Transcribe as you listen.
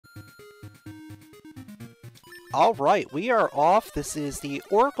Alright, we are off. This is the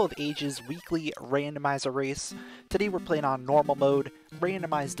Oracle of Ages weekly randomizer race. Today we're playing on normal mode,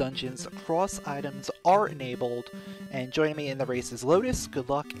 randomized dungeons, cross items are enabled, and joining me in the race is Lotus. Good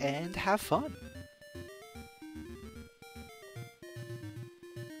luck and have fun.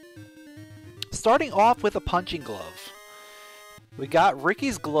 Starting off with a punching glove. We got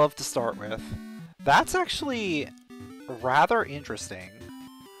Ricky's glove to start with. That's actually rather interesting.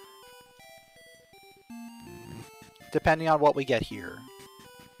 Depending on what we get here.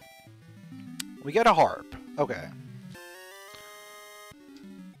 We get a harp. Okay.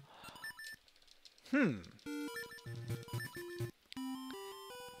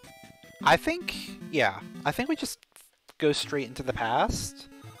 I think we just go straight into the past.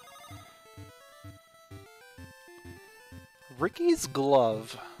 Ricky's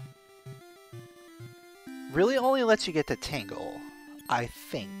glove really only lets you get to Tingle, I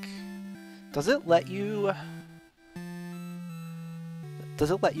think. Does it let you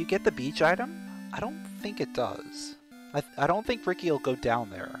get the beach item? I don't think it does. I don't think Ricky will go down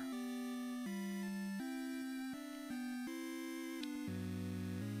there.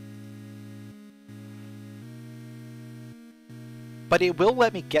 But it will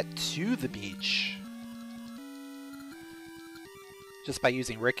let me get to the beach. Just by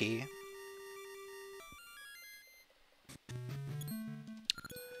using Ricky.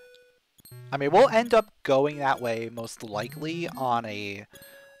 I mean, we'll end up going that way most likely on a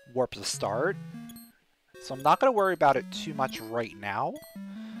warp to start. So I'm not going to worry about it too much right now.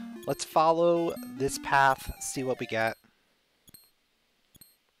 Let's follow this path, see what we get.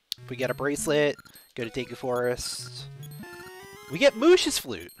 If we get a bracelet, go to Deku Forest. We get Moosh's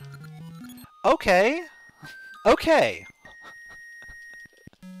flute. Okay. Okay.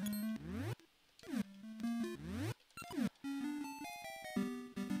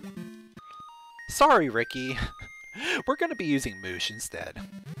 Sorry, Ricky. We're going to be using Moosh instead.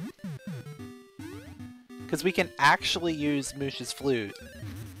 Because we can actually use Moosh's flute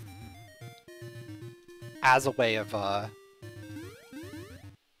as a way of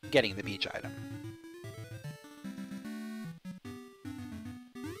getting the beach item.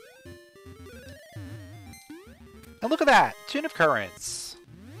 And look at that! Tune of Currents.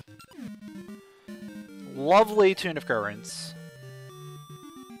 Lovely Tune of Currents.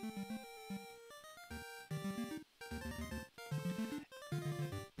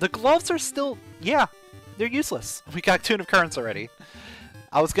 The gloves are still... yeah, they're useless. We got Tune of Currents already.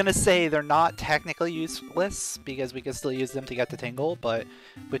 I was gonna say they're not technically useless, because we can still use them to get to Tingle, but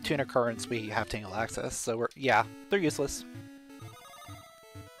with Tune of Currents we have Tingle access, so yeah, they're useless.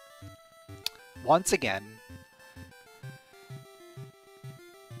 Once again.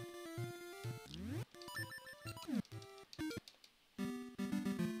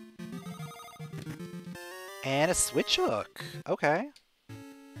 And a switch hook. Okay.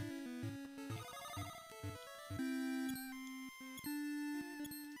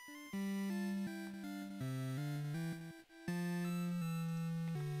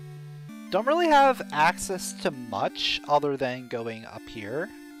 Don't really have access to much other than going up here.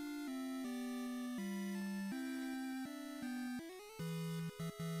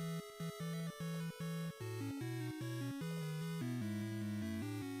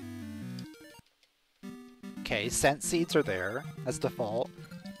 Okay, scent seeds are there as default.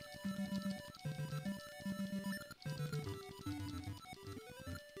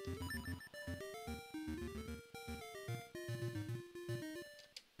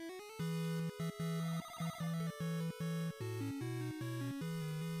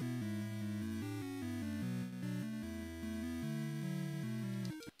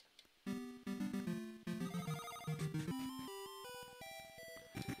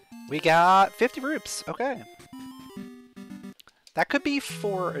 We got 50 roops, okay. That could be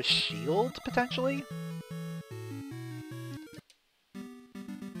for a shield, potentially.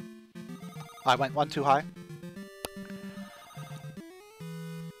 I went one too high.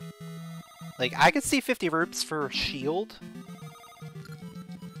 Like, I could see 50 roops for shield.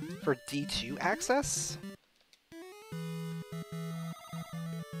 For D2 access.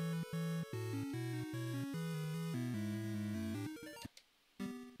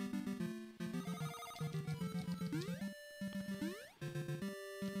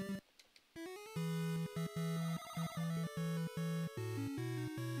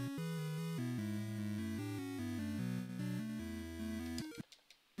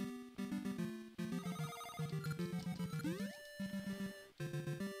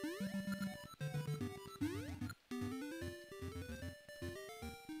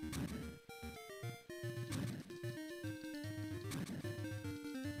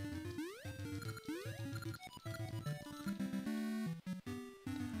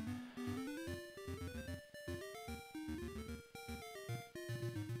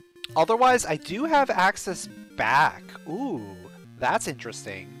 Otherwise, I do have access back. Ooh, that's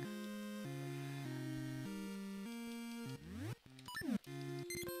interesting.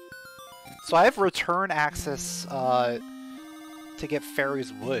 So I have return access to get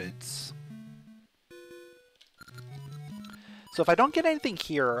Fairy's Woods. So if I don't get anything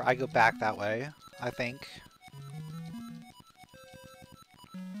here, I go back that way, I think.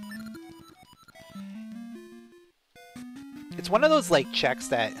 It's one of those, like, checks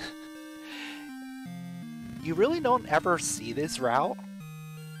that you really don't ever see this route.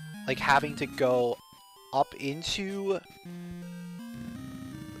 Like, having to go up into,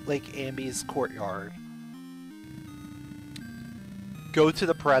 like, Ambi's courtyard, go to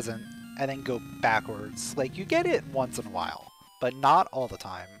the present, and then go backwards. Like, you get it once in a while, but not all the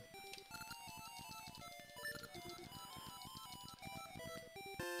time.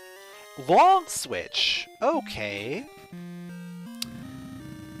 Long switch. Okay.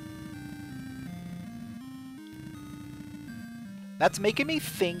 That's making me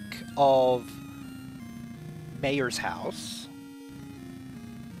think of Mayor's house.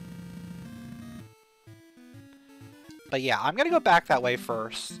 But yeah, I'm gonna go back that way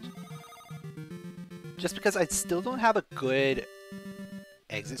first. Just because I still don't have a good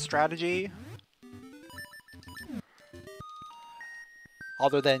exit strategy.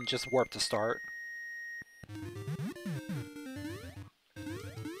 Other than just warp to start.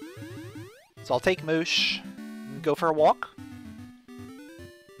 So I'll take Moosh and go for a walk.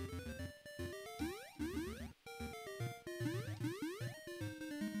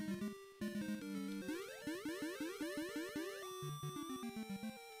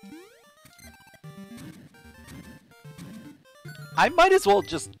 I might as well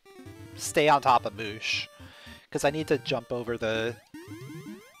just stay on top of Moosh, because I need to jump over the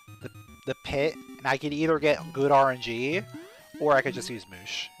pit, and I could either get good RNG, or I could just use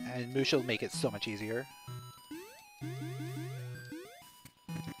Moosh, and Moosh will make it so much easier.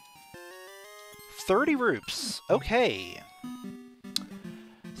 30 roops, okay.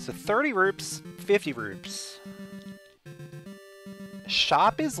 So 30 roops, 50 roops.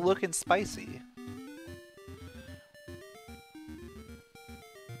 Shop is looking spicy.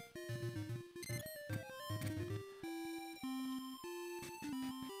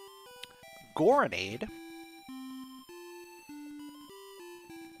 Gorenade.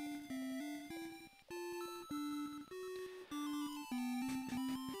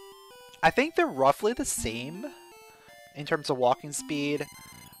 I think they're roughly the same in terms of walking speed,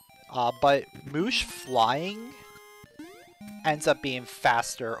 but Moosh flying ends up being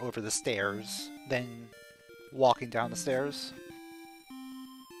faster over the stairs than walking down the stairs.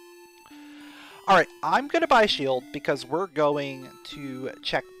 Alright, I'm gonna buy a shield because we're going to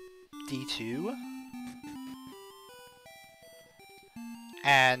check D2.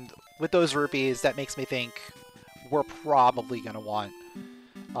 And with those rupees, that makes me think we're probably going to want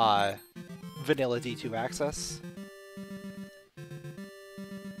vanilla D2 access.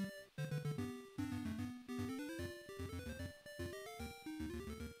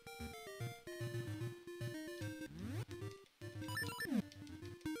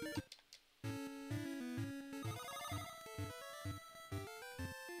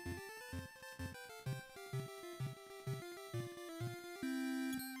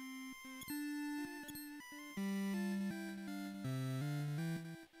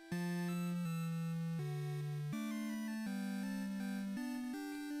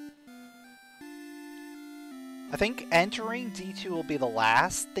 I think entering D2 will be the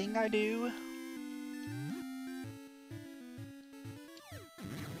last thing I do.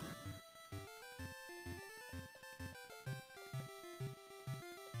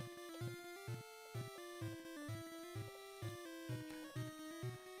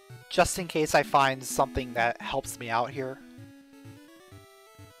 Just in case I find something that helps me out here.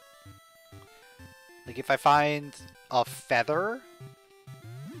 Like if I find a feather,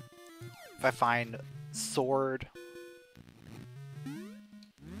 if I find sword.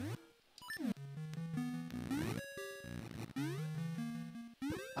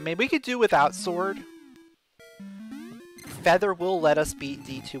 I mean, we could do without sword. Feather will let us beat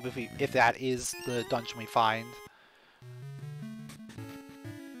D2 if that is the dungeon we find.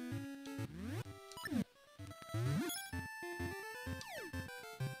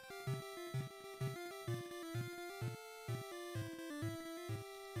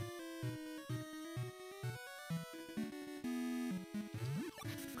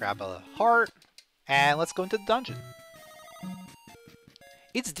 Grab a heart, and let's go into the dungeon.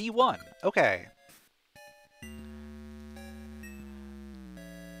 It's D1. Okay.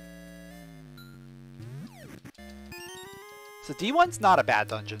 So D1's not a bad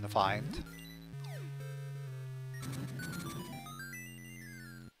dungeon to find.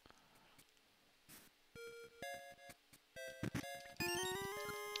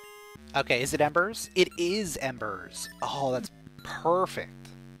 Okay, is it Embers? It is Embers. Oh, that's perfect.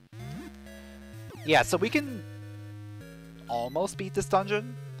 Yeah, so we can almost beat this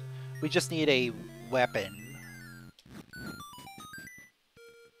dungeon. We just need a weapon.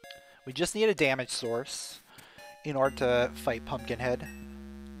 We just need a damage source in order to fight Pumpkinhead.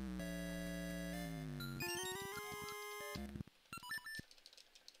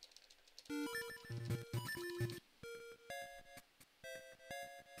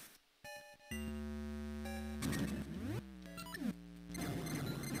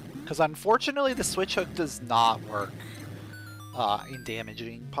 Because unfortunately the switch hook does not work in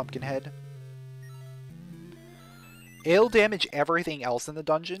damaging Pumpkinhead. It'll damage everything else in the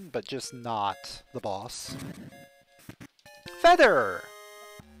dungeon, but just not the boss. Feather!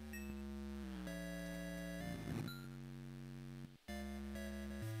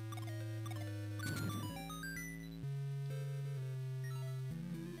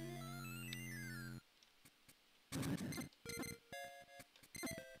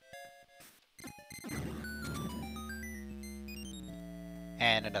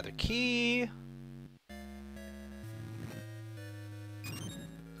 And another key.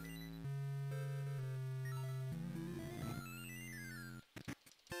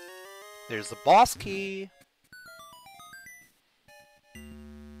 There's the boss key.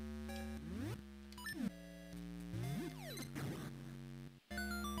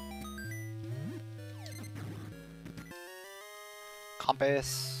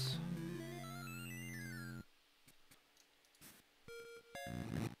 Compass.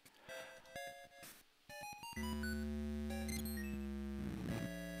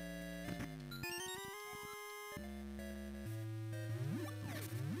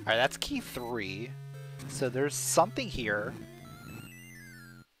 Alright, that's key 3. So there's something here.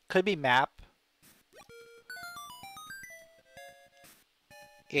 Could be map.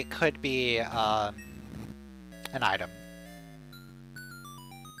 It could be an item.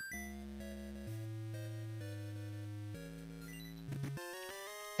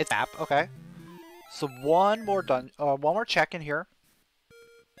 It's map, okay. So one more check in here.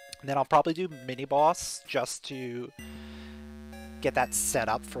 And then I'll probably do mini boss just to get that set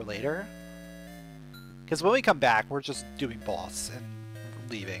up for later. Because when we come back, we're just doing boss and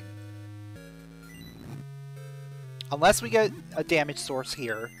leaving. Unless we get a damage source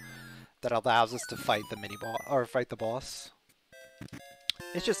here that allows us to fight the mini boss or fight the boss.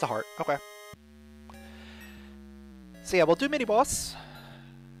 It's just a heart. Okay. So yeah, we'll do mini boss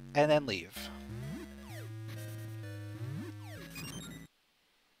and then leave.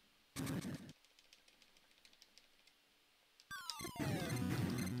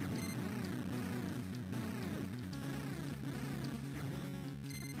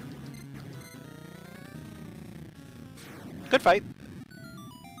 Good fight.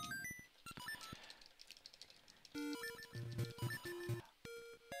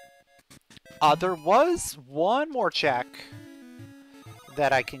 There was one more check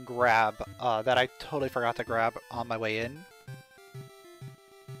that I can grab, that I totally forgot to grab on my way in.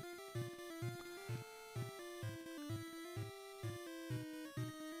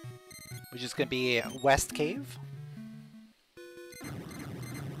 Which is going to be West Cave.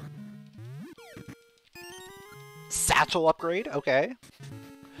 Satchel upgrade, okay.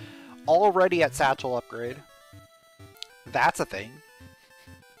 Already at satchel upgrade. That's a thing.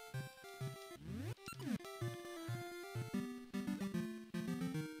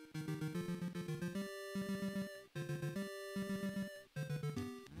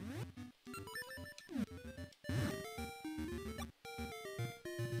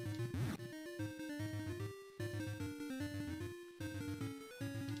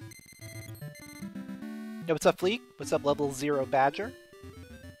 Yo, what's up, Fleek? What's up, level 0 Badger?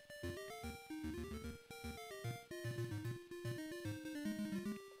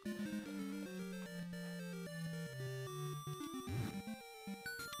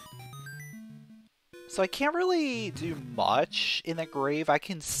 So I can't really do much in the grave. I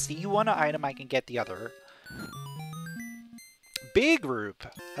can see one item, I can get the other. Big group.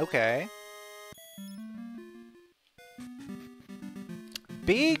 Okay.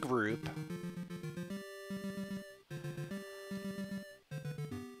 Big group.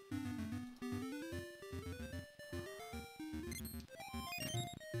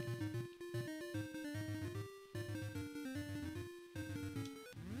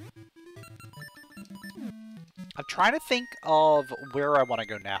 I'm trying to think of where I want to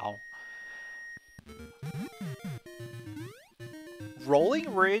go now.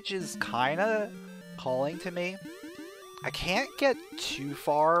 Rolling Ridge is kind of calling to me. I can't get too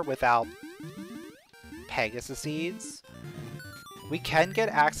far without Pegasus Seeds. We can get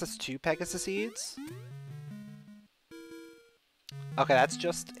access to Pegasus Seeds. Okay, that's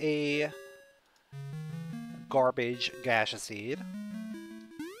just a garbage gaseous seed.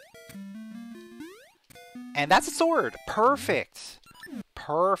 And that's a sword! Perfect!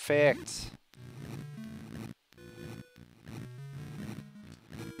 Perfect!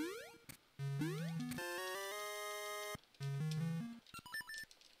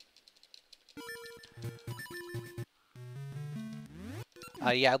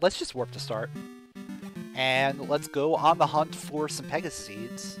 Yeah, let's just warp to start. And let's go on the hunt for some Pegasus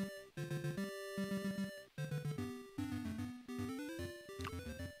Seeds.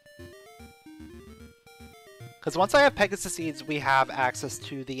 Because once I have Pegasus Seeds, we have access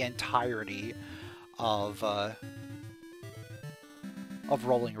to the entirety of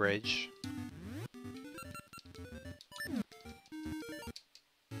Rolling Ridge.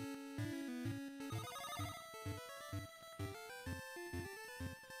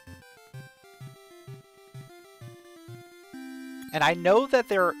 And I know that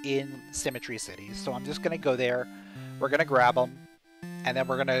they're in Symmetry City, so I'm just going to go there. We're going to grab them, and then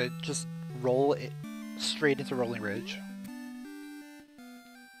we're going to just roll it straight into Rolling Ridge.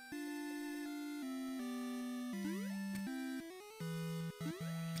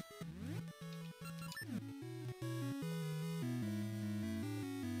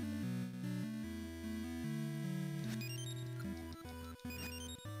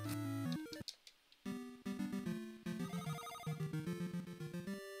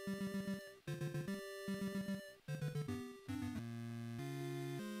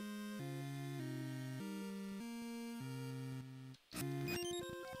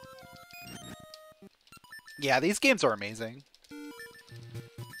 Yeah, these games are amazing.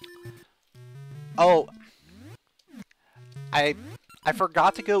 Oh, I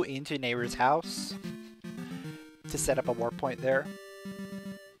forgot to go into Neighbor's house to set up a warp point there.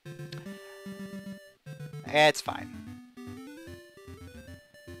 It's fine.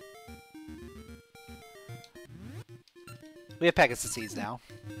 We have Pegasus Seeds now.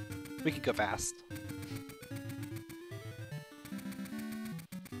 We can go fast.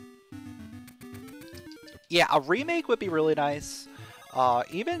 Yeah, a remake would be really nice.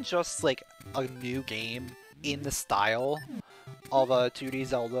 Even just like a new game in the style of a 2D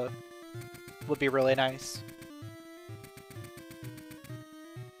Zelda would be really nice.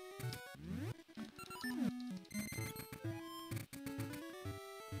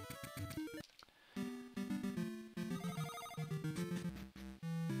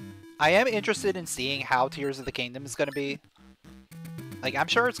 I am interested in seeing how Tears of the Kingdom is going to be. Like, I'm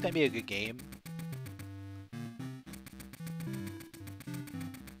sure it's going to be a good game.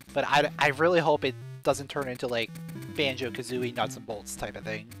 But I really hope it doesn't turn into, like, Banjo-Kazooie nuts and bolts type of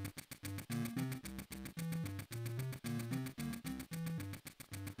thing.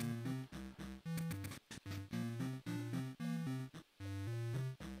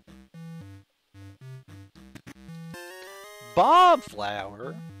 Bomb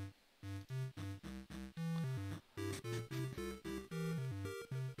Flower?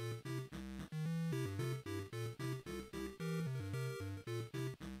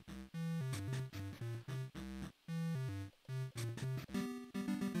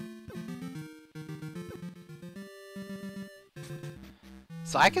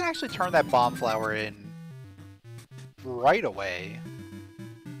 So I can actually turn that Bomb Flower in right away.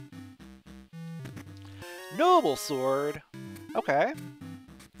 Noble Sword! Okay.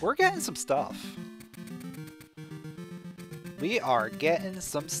 We're getting some stuff. We are getting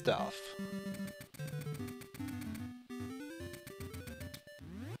some stuff.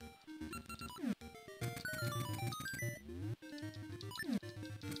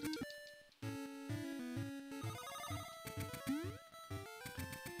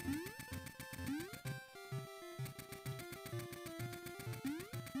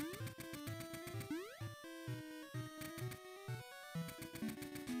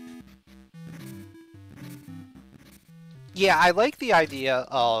 Yeah, I like the idea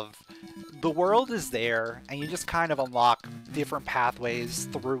of the world is there, and you just kind of unlock different pathways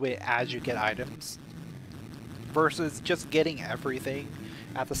through it as you get items, versus just getting everything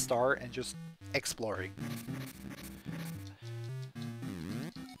at the start and just exploring.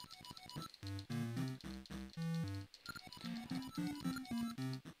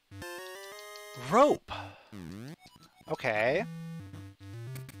 Rope! Okay.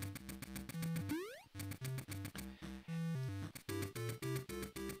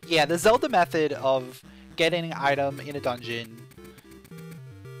 Yeah, the Zelda method of getting an item in a dungeon,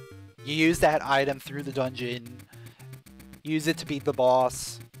 You use that item through the dungeon, use it to beat the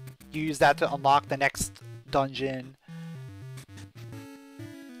boss, you use that to unlock the next dungeon.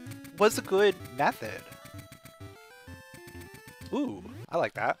 Was a good method. Ooh, I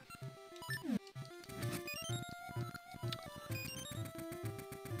like that.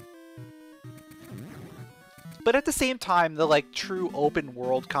 But at the same time, the like true open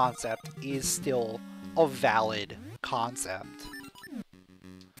world concept is still a valid concept.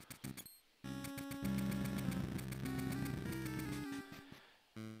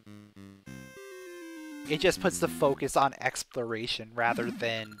 It just puts the focus on exploration rather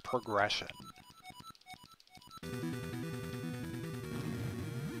than progression.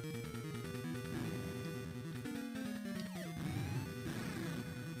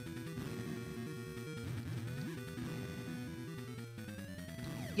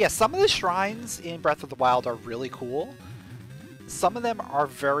 Yeah, some of the shrines in Breath of the Wild are really cool. Some of them are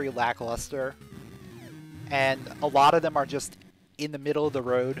very lackluster. And a lot of them are just in the middle of the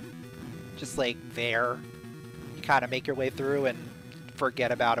road. Just like there. You kind of make your way through and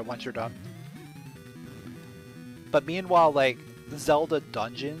forget about it once you're done. But meanwhile, like Zelda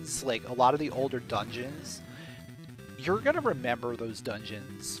dungeons, like a lot of the older dungeons, you're gonna remember those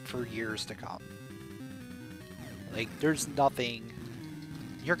dungeons for years to come. Like there's nothing.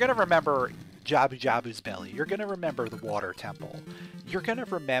 You're gonna remember Jabu Jabu's belly. You're gonna remember the water temple. You're gonna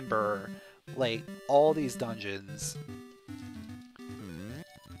remember like all these dungeons.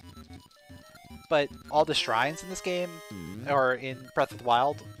 But all the shrines in this game, or in Breath of the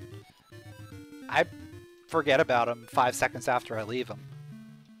Wild, I forget about them 5 seconds after I leave them.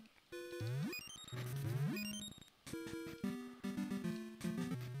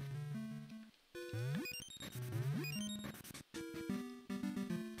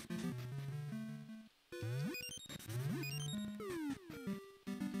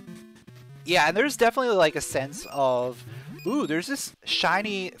 Yeah, and there's definitely like a sense of, ooh, there's this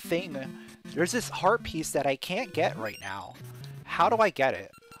shiny thing. There's this heart piece that I can't get right now. How do I get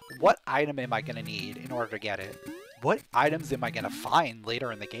it? What item am I going to need in order to get it? What items am I going to find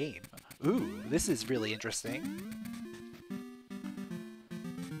later in the game? Ooh, this is really interesting.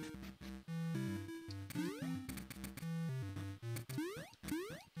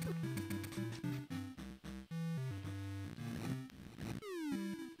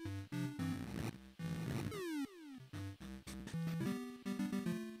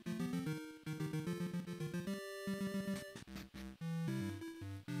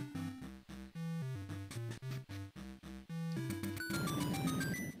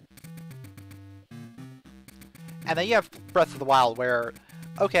 And then you have Breath of the Wild where,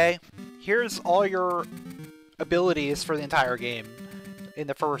 okay, here's all your abilities for the entire game in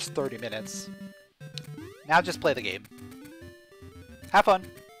the first 30 minutes. Now just play the game. Have fun.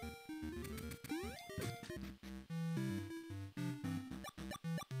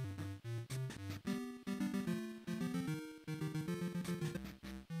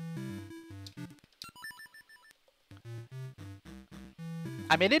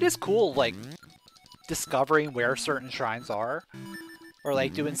 I mean, it is cool, like, discovering where certain shrines are, or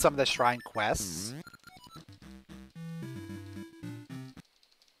like doing some of the shrine quests.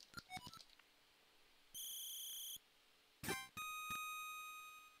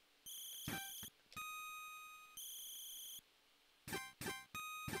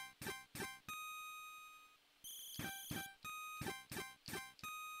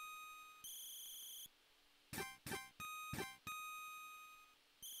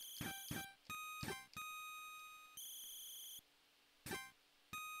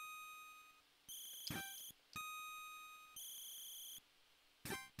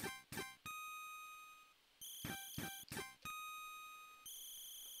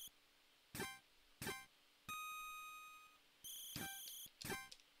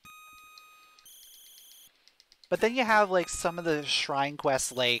 But then you have like some of the shrine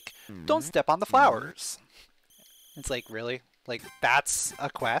quests like, don't step on the flowers. It's like, really? Like, that's a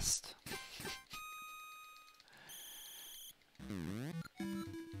quest?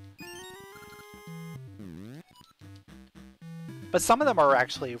 But some of them are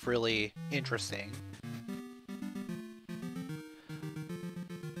actually really interesting.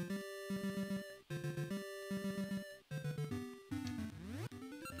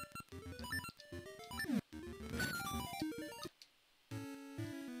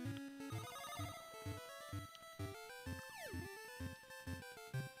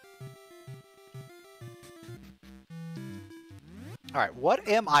 Alright, what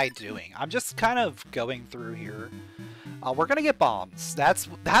am I doing? I'm just kind of going through here. We're gonna get bombs. That's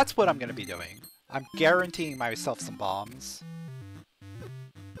what I'm gonna be doing. I'm guaranteeing myself some bombs.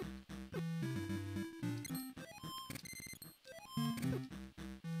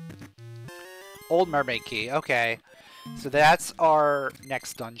 Old Mermaid Key, okay. So that's our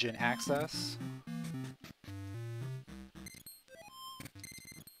next dungeon access.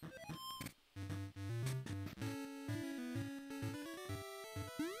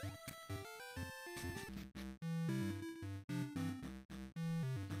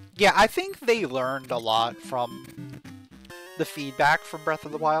 Yeah, I think they learned a lot from the feedback from Breath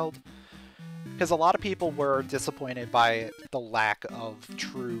of the Wild. Because a lot of people were disappointed by the lack of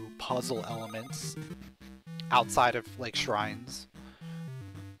true puzzle elements outside of, like, shrines.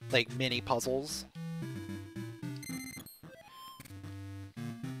 Like, mini puzzles.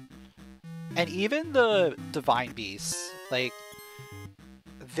 And even the Divine Beasts, like,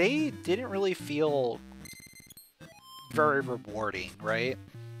 they didn't really feel very rewarding, right?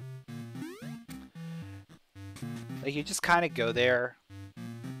 Like, you just kind of go there.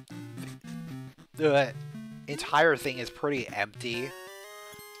 The entire thing is pretty empty.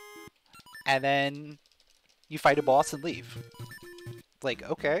 And then you fight a boss and leave. Like,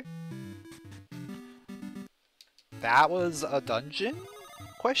 okay. That was a dungeon?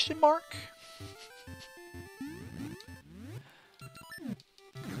 Question mark?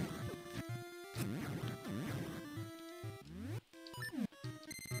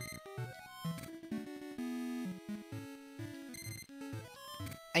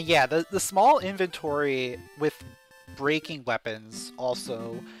 And yeah, the small inventory with breaking weapons,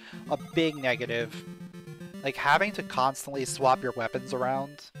 also a big negative. Like, having to constantly swap your weapons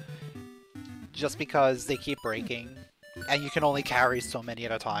around just because they keep breaking, and you can only carry so many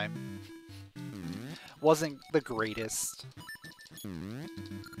at a time, wasn't the greatest.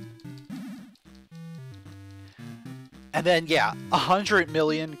 And then, yeah, 100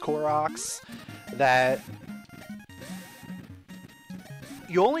 million Koroks that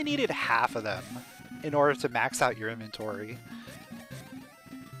you only needed half of them in order to max out your inventory.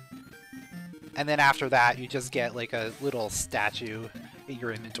 And then after that, you just get like a little statue in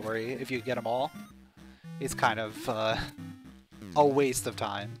your inventory if you get them all. It's kind of a waste of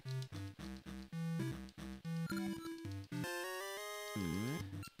time.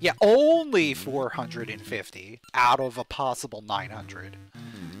 Yeah, only 450 out of a possible 900.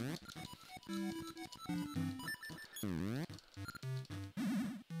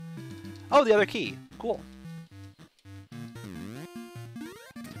 Oh, the other key. Cool.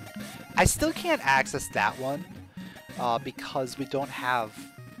 I still can't access that one because we don't have...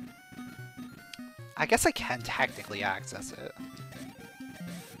 I guess I can technically access it.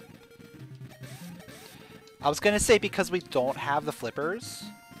 I was gonna say because we don't have the flippers,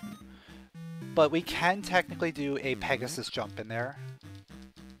 but we can technically do a Pegasus jump in there.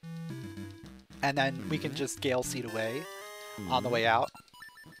 And then we can just Gale Seed away on the way out.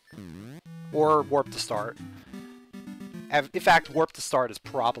 Or Warp to Start. In fact, Warp to Start is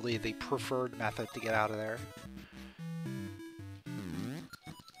probably the preferred method to get out of there.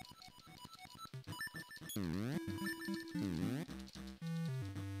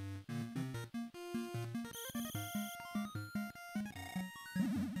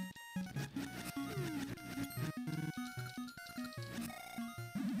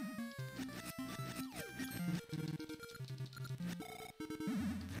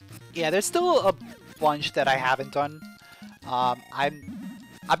 Yeah, there's still a bunch that I haven't done.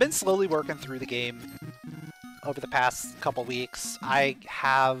 I've been slowly working through the game over the past couple weeks. I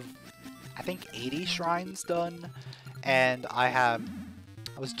have, I think, 80 shrines done, and I'm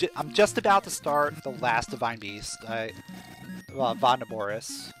just about to start the last Divine Beast.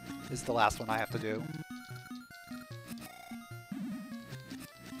 Vondaboris is the last one I have to do.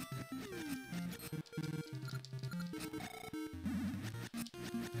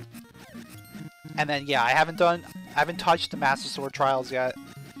 And then, yeah, I haven't touched the Master Sword Trials yet.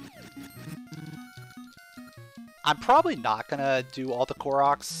 I'm probably not gonna do all the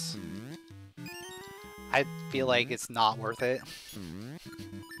Koroks. I feel like it's not worth it.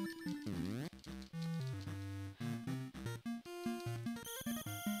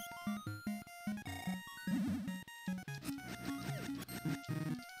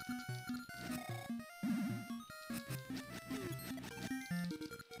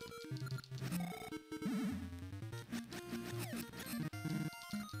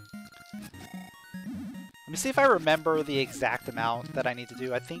 Let me see if I remember the exact amount that I need to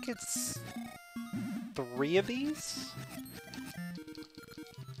do. I think it's 3 of these?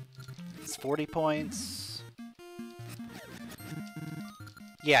 It's 40 points.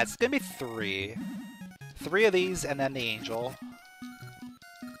 Yeah, it's gonna be 3. 3 of these and then the angel.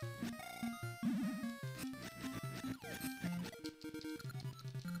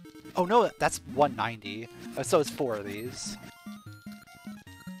 Oh no, that's 190. So it's 4 of these.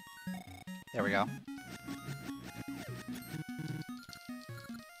 There we go.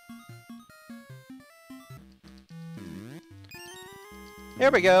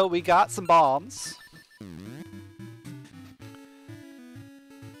 There we go, we got some bombs.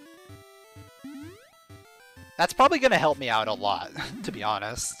 That's probably gonna help me out a lot, to be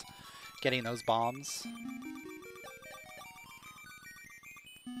honest. Getting those bombs.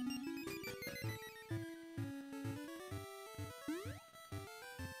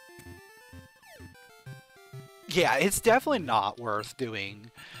 Yeah, it's definitely not worth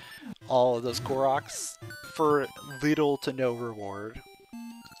doing all of those Koroks for little to no reward.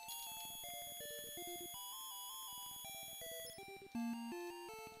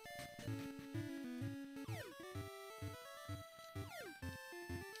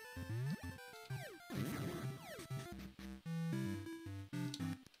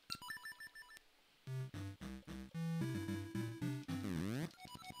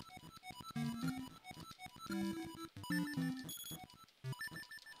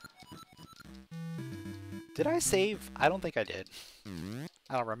 Did I save? I don't think I did.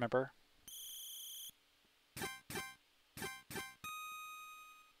 I don't remember.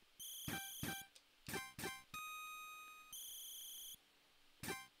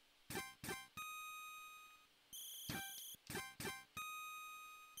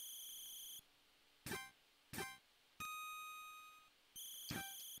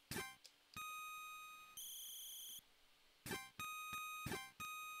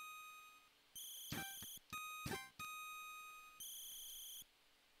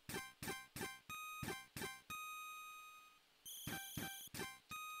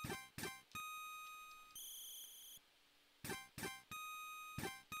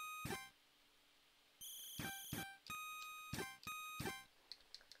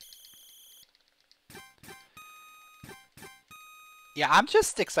 Yeah, I'm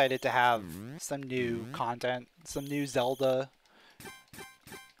just excited to have some new content, some new Zelda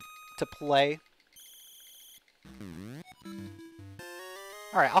to play.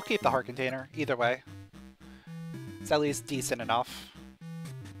 Alright, I'll keep the heart container, either way. It's at least decent enough.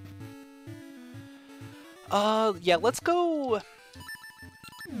 Yeah, let's go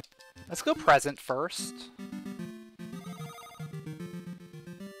present first.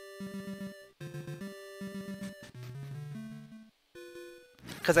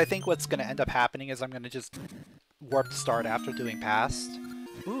 Because I think what's going to end up happening is I'm going to just warp the start after doing past.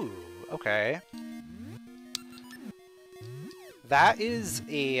 Ooh, okay. That is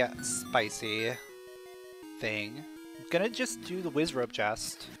a spicy thing. I'm going to just do the Wizrobe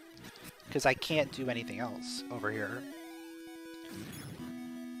chest. Because I can't do anything else over here.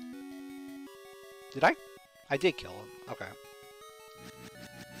 Did I? I did kill him. Okay.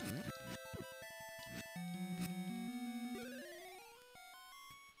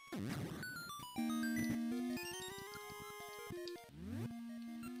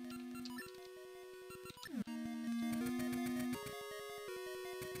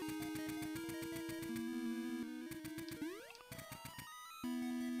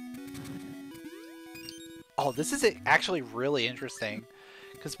 Oh, this is actually really interesting,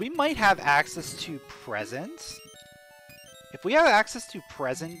 because we might have access to present. If we have access to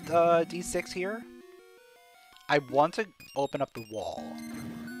present D6 here, I want to open up the wall.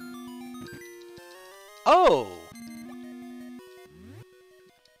 Oh!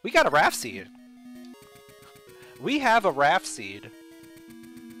 We got a raft seed. We have a raft seed.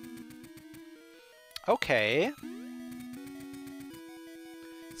 Okay.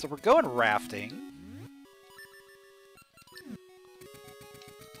 So we're going rafting.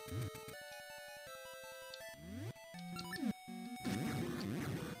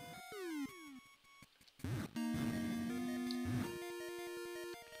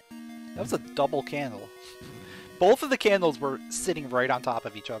 That was a double candle. Both of the candles were sitting right on top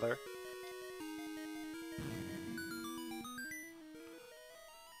of each other.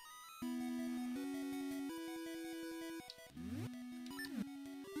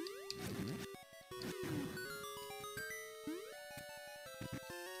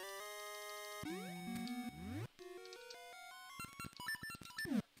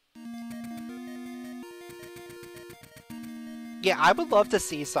 Yeah, I would love to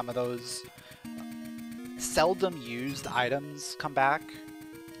see some of those seldom used items come back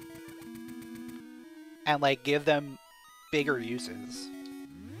and like give them bigger uses.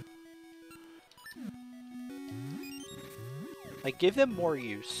 Like give them more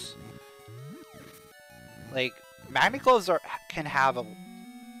use. Like magnet gloves can have a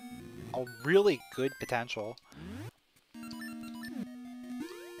really good potential.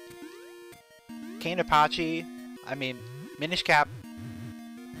 Cane Apache, I mean Minish Cap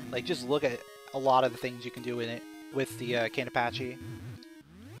Like, just look at a lot of the things you can do in it with the Cane Apache.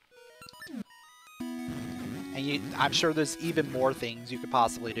 And I'm sure there's even more things you could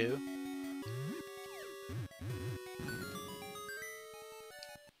possibly do.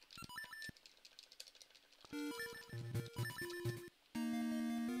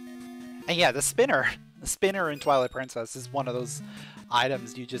 And yeah, the spinner in Twilight Princess is one of those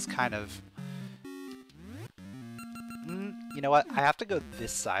items you just kind of... You know what? I have to go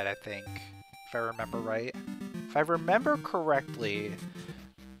this side, I think, if I remember right. If I remember correctly,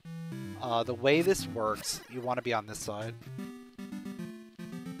 the way this works, you want to be on this side.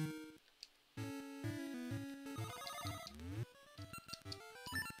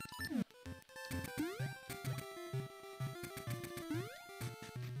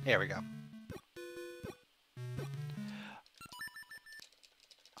 There we go.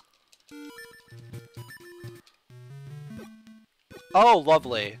 Oh,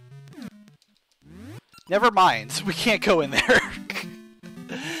 lovely. Never mind, we can't go in there.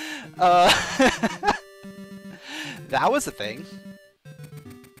 That was a thing.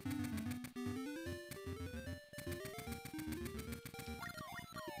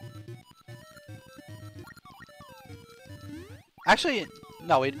 Actually,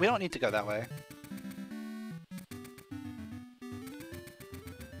 no, we don't need to go that way.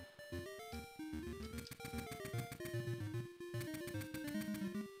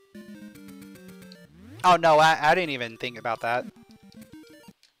 Oh no, I didn't even think about that.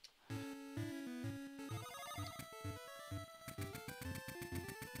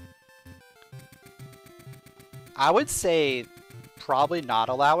 I would say probably not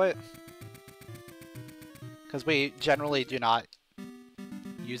allow it, because we generally do not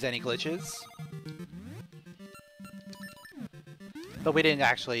use any glitches. But we didn't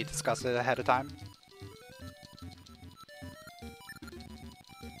actually discuss it ahead of time.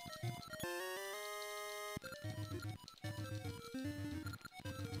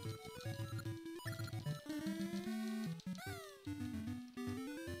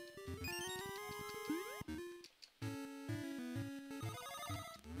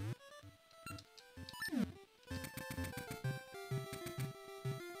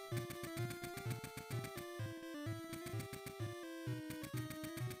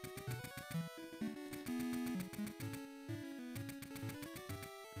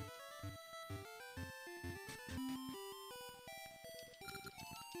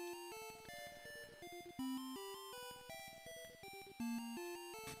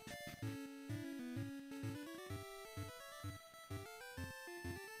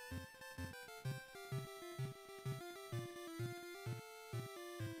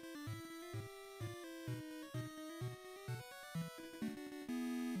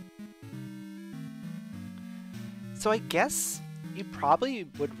 So I guess you probably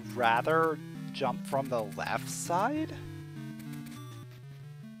would rather jump from the left side?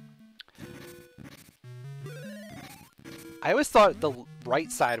 I always thought the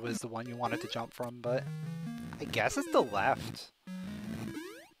right side was the one you wanted to jump from, but I guess it's the left.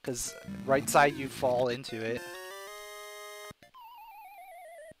 Because right side you fall into it.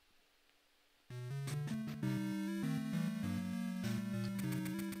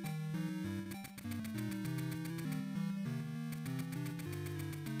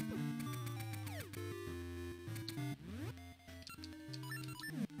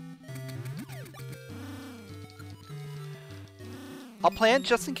 I'll plan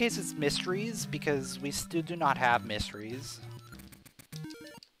just in case it's mysteries, because we still do not have mysteries.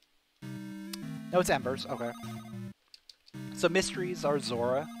 No, it's Embers. Okay. So mysteries are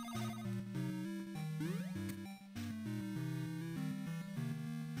Zora.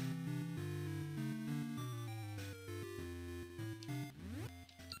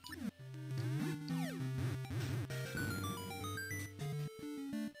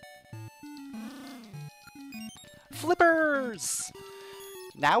 Flippers!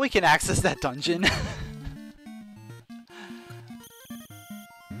 Now we can access that dungeon. I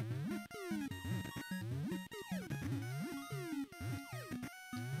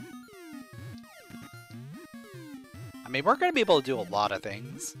mean, we're going to be able to do a lot of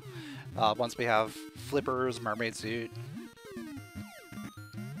things once we have Flippers, Mermaid Suit.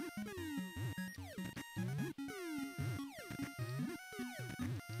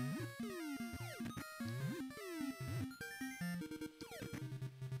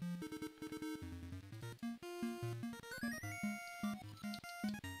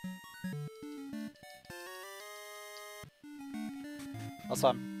 Also,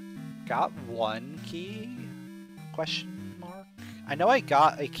 I've got one key? Question mark? I know I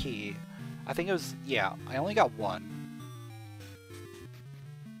got a key. I think it was, yeah, I only got one.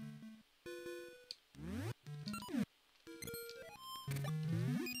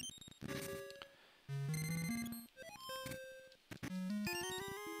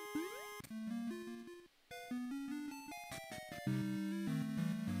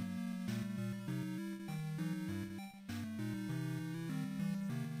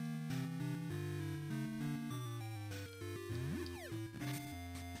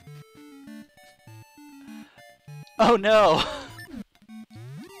 Oh no!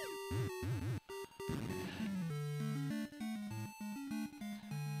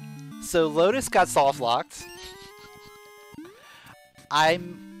 So Lotus got soft locked.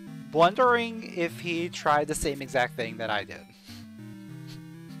 I'm wondering if he tried the same exact thing that I did.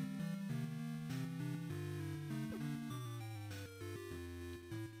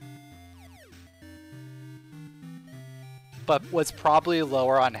 But was probably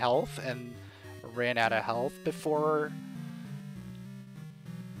lower on health and ran out of health before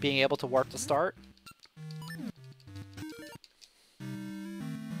being able to warp to start.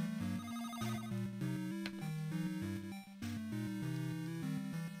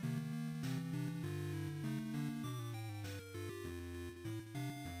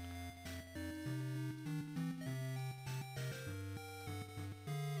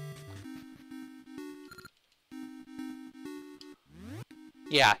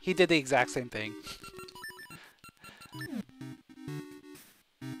 Yeah, he did the exact same thing.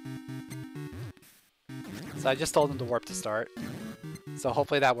 So I just told him to warp to start. So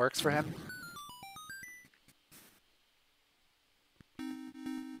hopefully that works for him.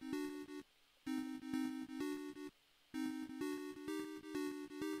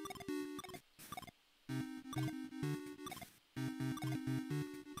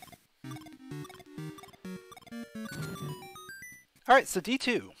 Alright, so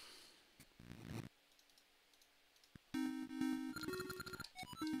D2.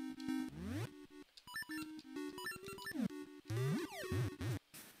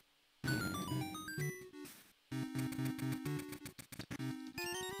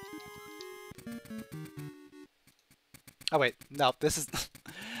 Oh wait, no, this is...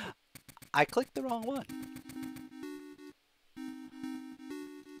 I clicked the wrong one.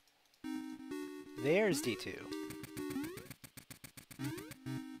 There's D2.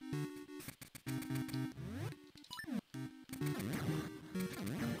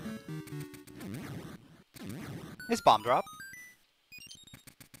 Nice bomb drop.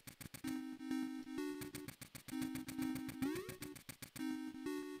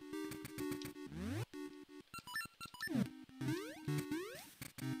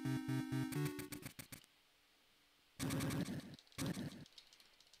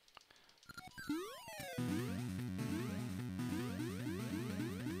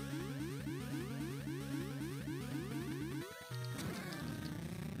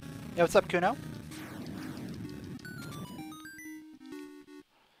 Yo, what's up, Kuno?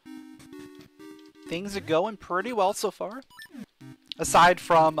 Things are going pretty well so far. Aside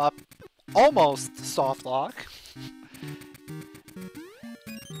from almost soft lock.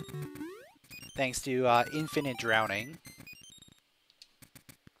 Thanks to infinite drowning.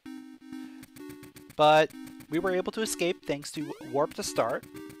 But we were able to escape thanks to warp to start.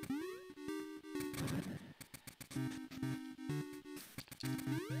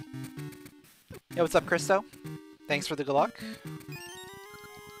 Yo, what's up, Christo? Thanks for the good luck.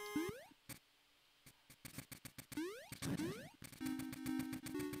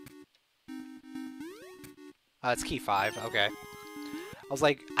 It's key 5, okay. I was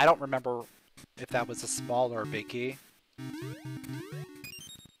like, I don't remember if that was a small or a big key.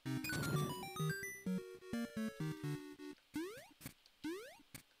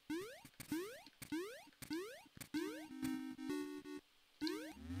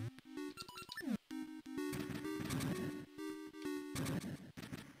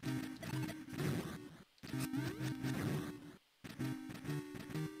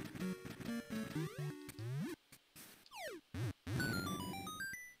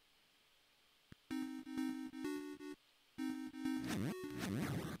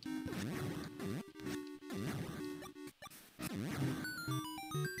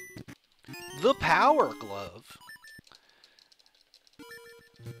 The Power Glove.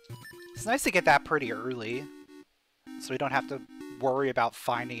 It's nice to get that pretty early, so we don't have to worry about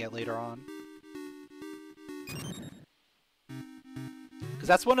finding it later on. Because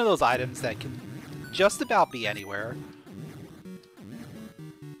that's one of those items that can just about be anywhere.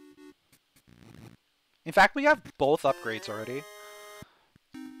 In fact, we have both upgrades already.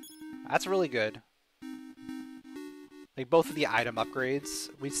 That's really good. Like, both of the item upgrades.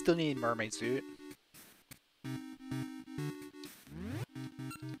 We still need Mermaid Suit.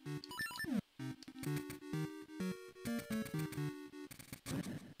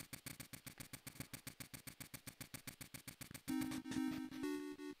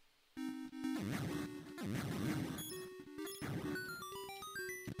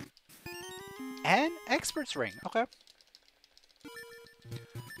 And Expert's Ring. Okay.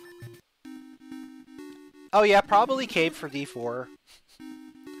 Oh yeah, probably Cape for D4.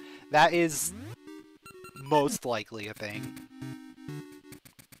 That is most likely a thing.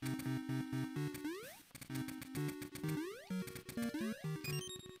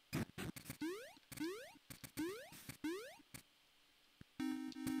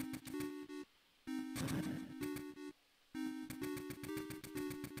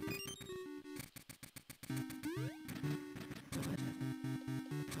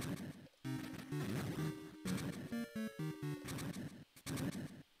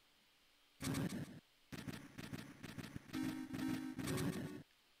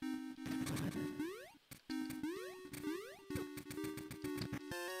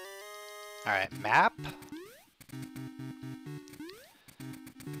 Alright, map.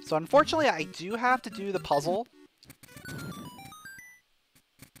 So unfortunately I do have to do the puzzle.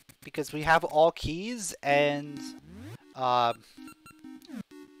 Because we have all keys and...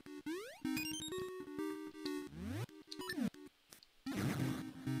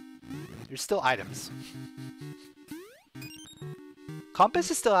 there's still items.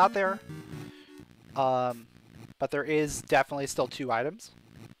 Compass is still out there. But there is definitely still 2 items.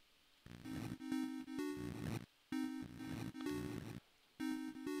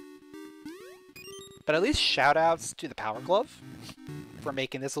 But at least shoutouts to the Power Glove for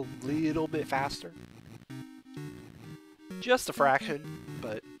making this a little bit faster. Just a fraction,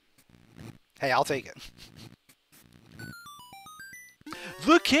 but hey, I'll take it.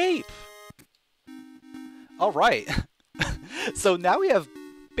 The cape! Alright. So now we have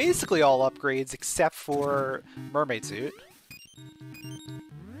basically all upgrades except for Mermaid Suit.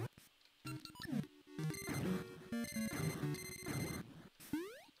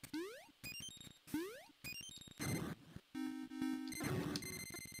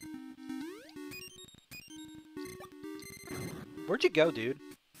 Where'd you go, dude?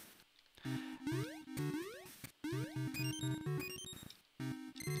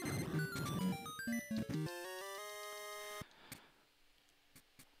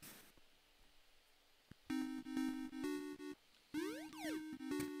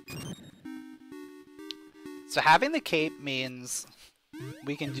 So having the cape means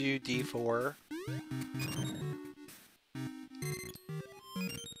we can do D4.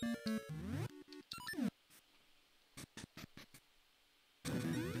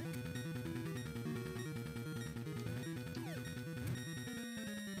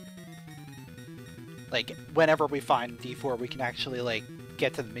 Like, whenever we find D4, we can actually, like,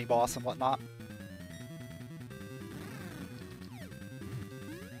 get to the mini-boss and whatnot.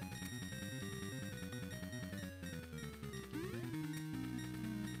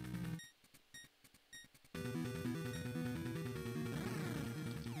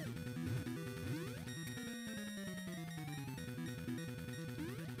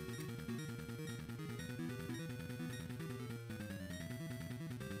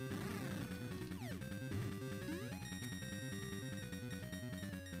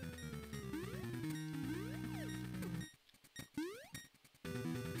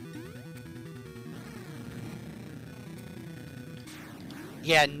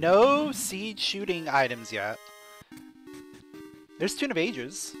 Yeah, no seed shooting items yet. There's Tune of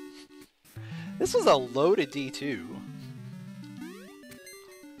Ages. This was a loaded D2.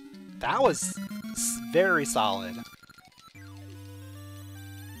 That was very solid.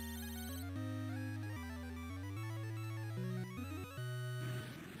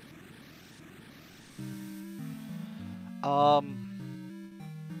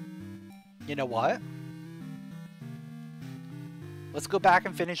 You know what? Let's go back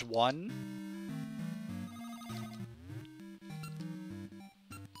and finish 1.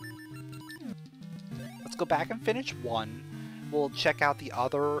 Let's go back and finish 1. We'll check out the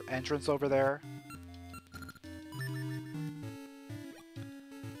other entrance over there.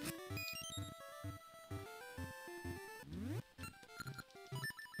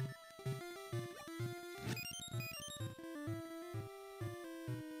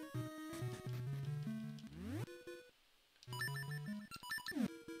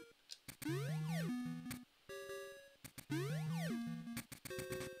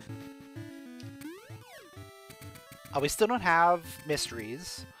 We still don't have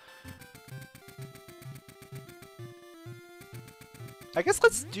mysteries. I guess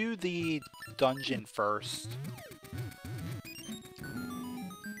let's do the dungeon first.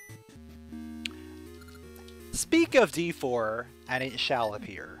 Speak of D4, and it shall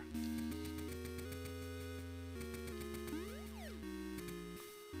appear.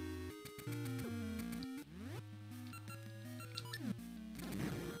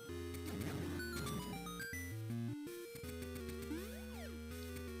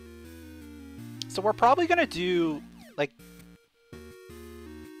 So we're probably gonna do, like,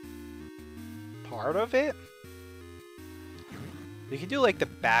 part of it? We can do like the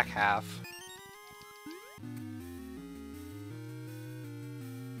back half.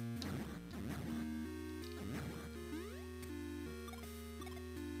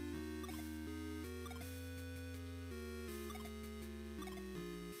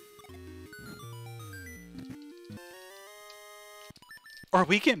 Or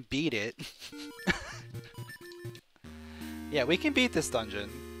we can beat it. Yeah, we can beat this dungeon.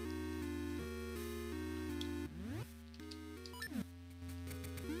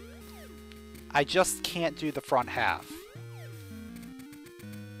 I just can't do the front half.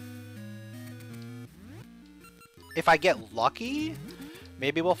 If I get lucky,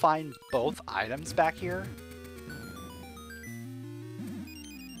 maybe we'll find both items back here.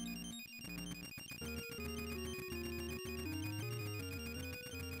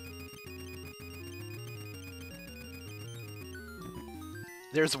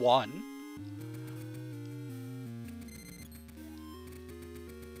 There's one.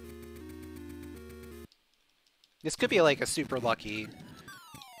 This could be like a super lucky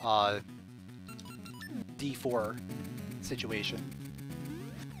D4 situation.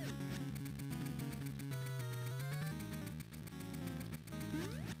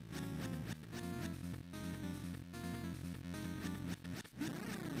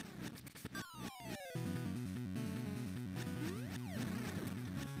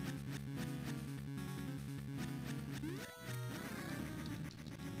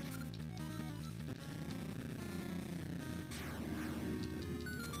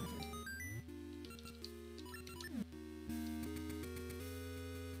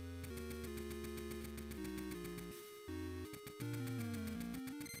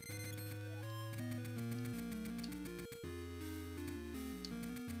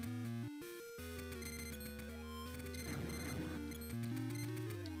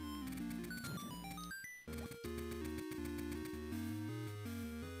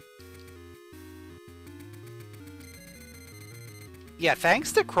 Yeah,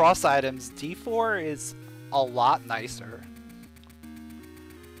 thanks to cross items, D4 is a lot nicer.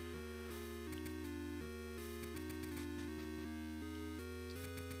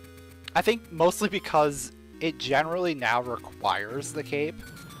 I think mostly because it generally now requires the cape.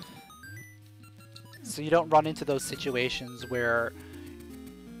 So you don't run into those situations where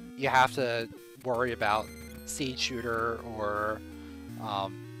you have to worry about seed shooter or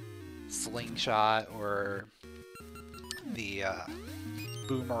slingshot or the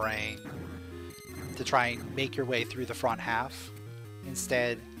boomerang to try and make your way through the front half.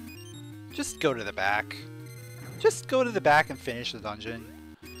 Instead, just go to the back. Just go to the back and finish the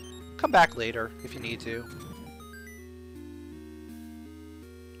dungeon. Come back later if you need to.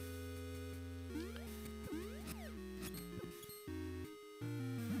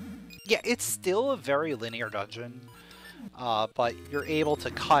 Yeah, it's still a very linear dungeon, but you're able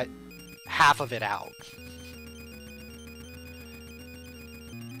to cut half of it out.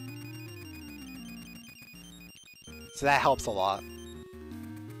 So that helps a lot.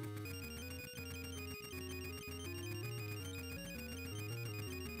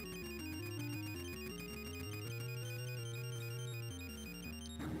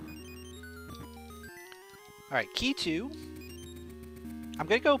 Alright, key 2. I'm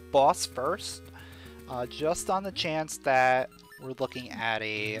gonna go boss first, just on the chance that we're looking at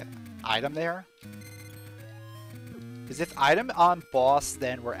a item there. Because if item on boss,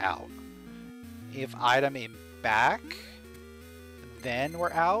 then we're out. If item in back, then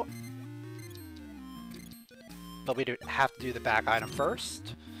we're out. But we do have to do the back item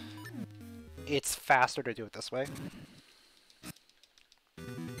first. It's faster to do it this way.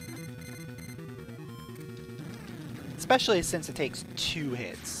 Especially since it takes 2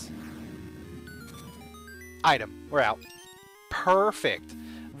 hits. Item, we're out. Perfect.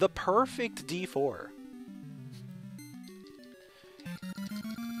 The perfect D4.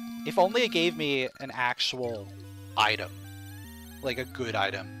 If only it gave me an actual item. Like a good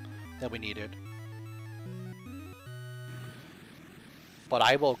item that we needed. But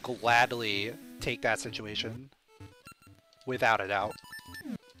I will gladly take that situation. Without a doubt.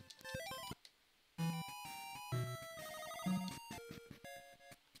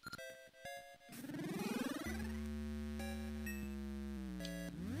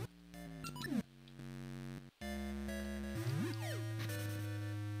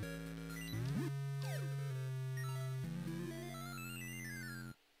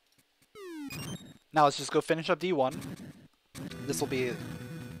 Now let's just go finish up D1. This will be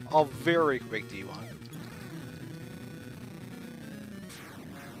a very quick D1.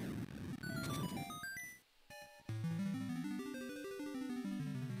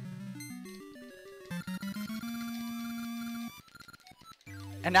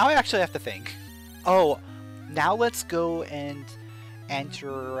 And now I actually have to think. Oh, now let's go and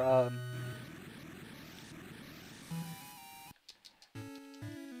enter...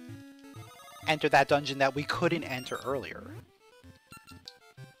 enter that dungeon that we couldn't enter earlier.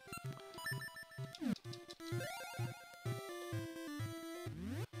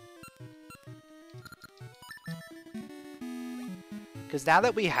 Because now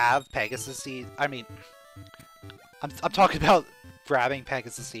that we have Pegasus seeds, I mean, I'm talking about grabbing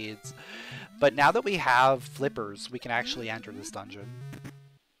Pegasus seeds, but now that we have flippers, we can actually enter this dungeon.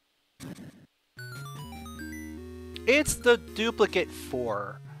 It's the duplicate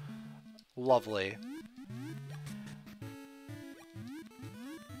 4. Lovely.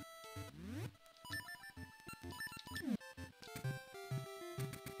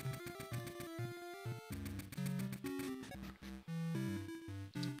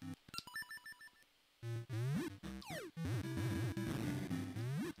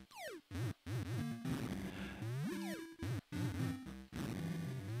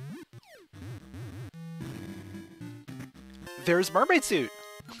 There's Mermaid Suit!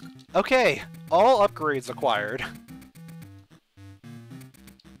 Okay, all upgrades acquired.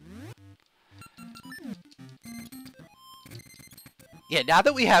 Yeah, now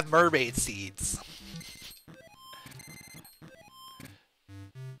that we have mermaid seeds.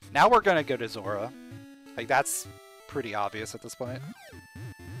 Now we're gonna go to Zora. Like, that's pretty obvious at this point.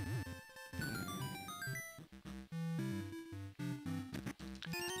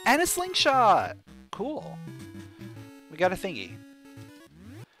 And a slingshot! Cool. We got a thingy.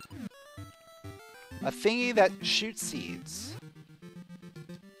 A thingy that shoots seeds.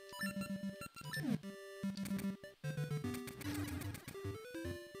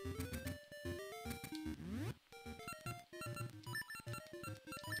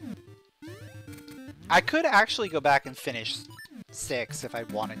 I could actually go back and finish 6 if I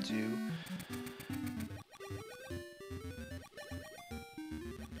wanted to.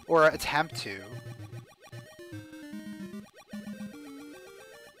 Or attempt to.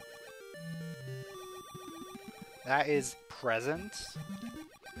 That is present.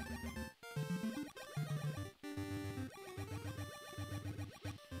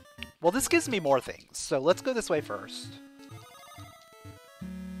 Well, this gives me more things, so let's go this way first.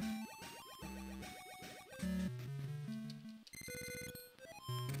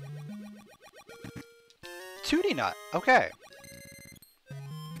 Tootie nut, okay.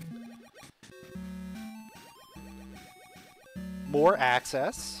 More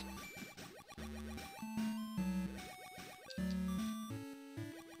access.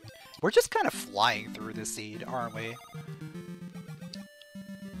 We're just kind of flying through this seed, aren't we?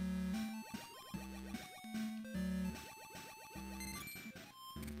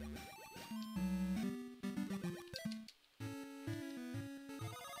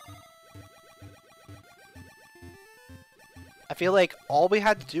 I feel like all we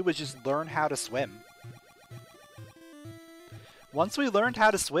had to do was just learn how to swim. Once we learned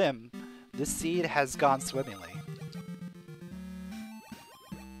how to swim, this seed has gone swimmingly.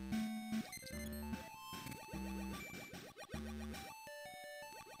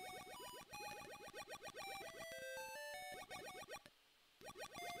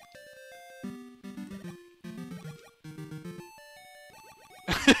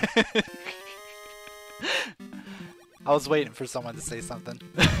 I was waiting for someone to say something.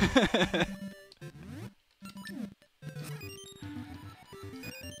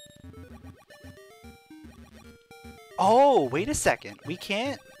 Oh, wait a second. We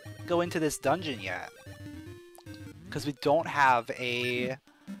can't go into this dungeon yet. Because we don't have a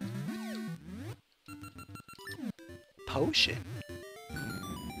potion.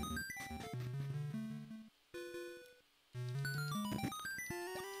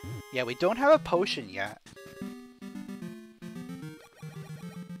 Yeah, we don't have a potion yet.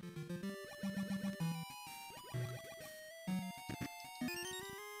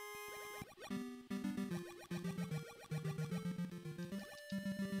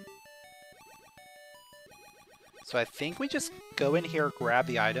 So I think we just go in here, grab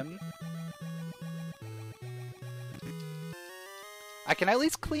the item. I can at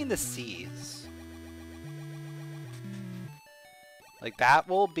least clean the seas. Like, that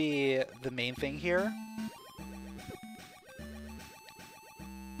will be the main thing here.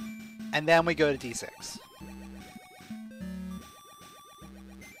 And then we go to D6.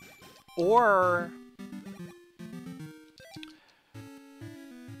 Or...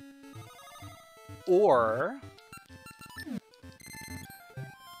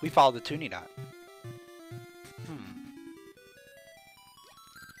 we follow the tuning nut.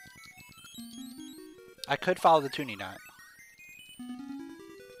 I could follow the tuning nut.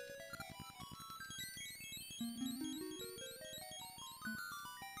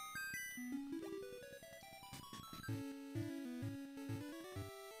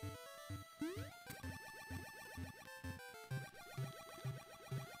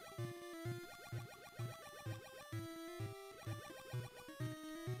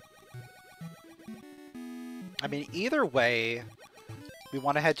 I mean, either way, we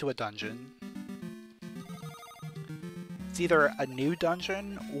want to head to a dungeon. It's either a new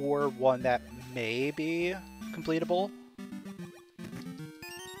dungeon or one that may be completable.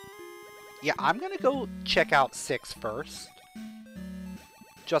 Yeah, I'm gonna go check out 6 first.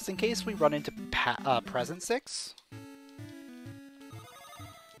 Just in case we run into present 6.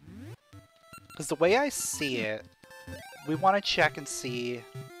 Because the way I see it, we want to check and see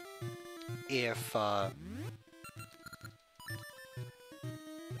if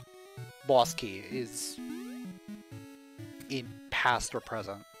boss key is in past or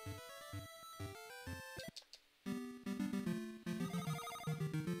present.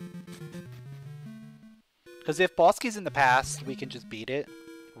 Because if boss key's in the past, we can just beat it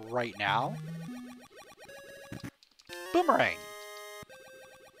right now. Boomerang!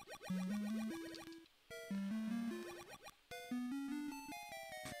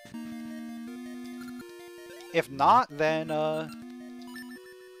 If not, then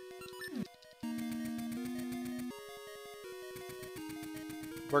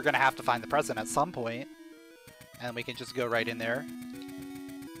we're gonna have to find the present at some point, and we can just go right in there.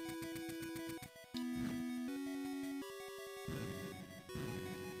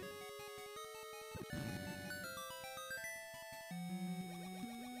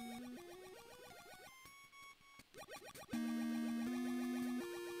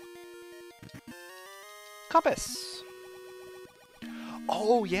 Compass!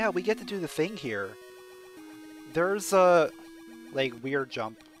 Oh yeah, we get to do the thing here. There's a like weird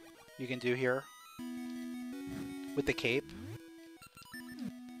jump you can do here with the cape.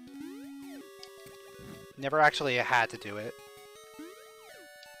 Never actually had to do it.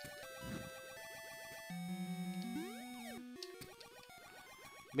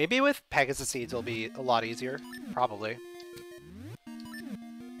 Maybe with Pegasus Seeds it'll be a lot easier. Probably.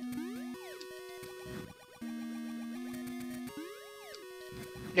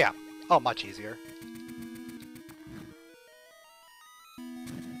 Yeah. Oh, much easier.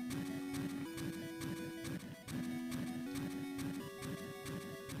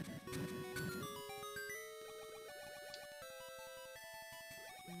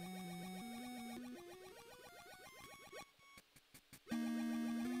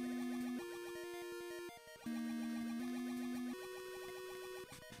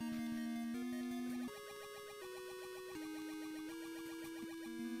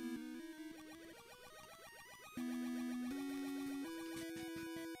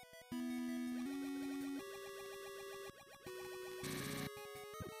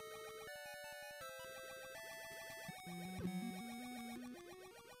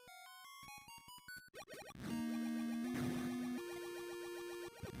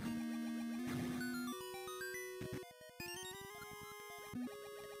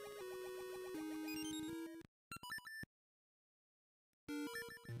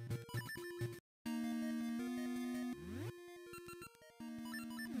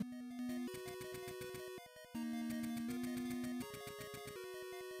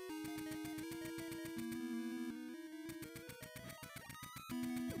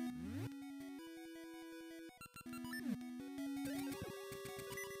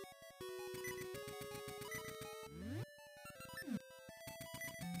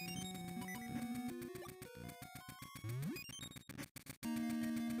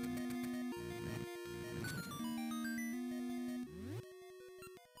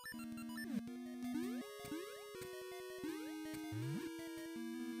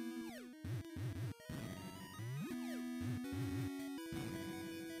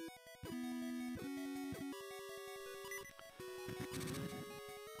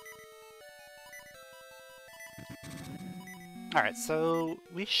 Alright, so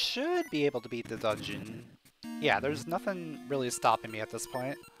we should be able to beat the dungeon. Yeah, there's nothing really stopping me at this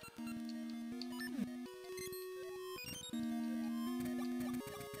point.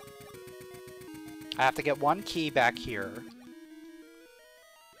 I have to get one key back here.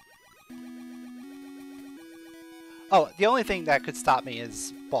 Oh, the only thing that could stop me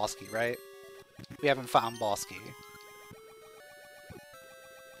is boss key, right? We haven't found boss key.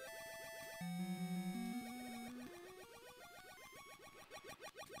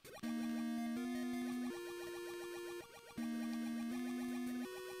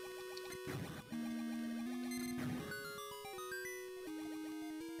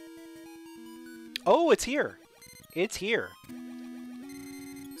 Oh, it's here! It's here!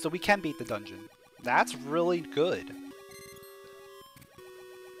 So we can beat the dungeon. That's really good.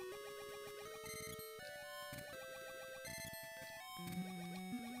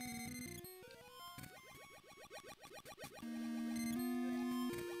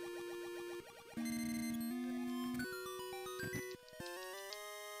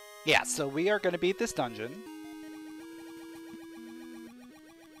 Yeah, so we are going to beat this dungeon.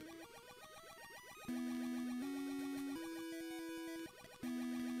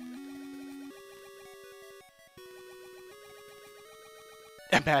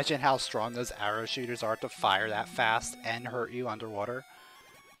 Imagine how strong those arrow shooters are to fire that fast and hurt you underwater.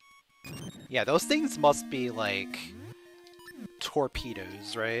 Yeah, those things must be like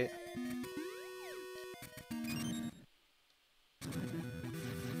torpedoes, right?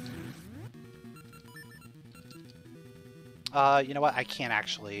 You know what? I can't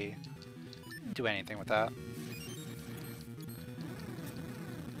actually do anything with that.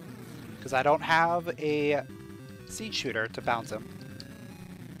 Because I don't have a seed shooter to bounce him.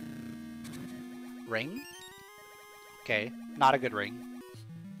 Ring? Okay, not a good ring.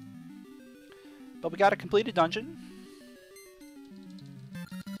 But we got a completed dungeon.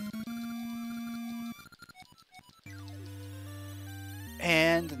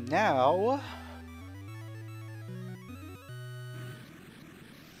 And now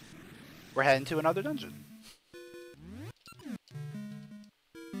we're heading to another dungeon.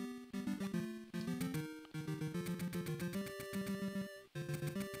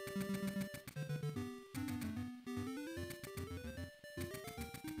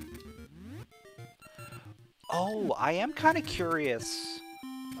 Oh, I am kind of curious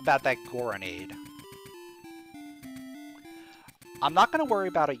about that Goronade. I'm not going to worry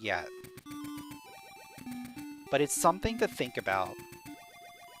about it yet, but it's something to think about.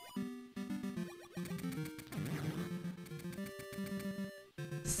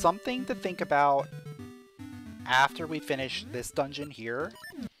 Something to think about after we finish this dungeon here,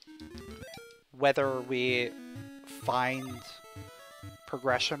 whether we find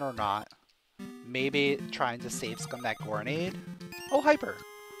progression or not. Maybe trying to save scum that Goronade. Oh, Hyper!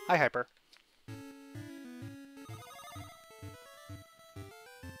 Hi, Hyper.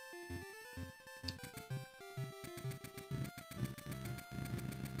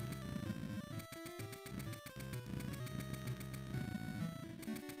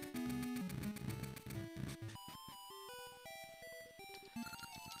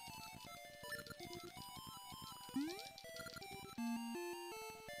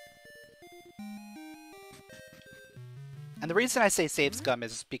 And the reason I say save scum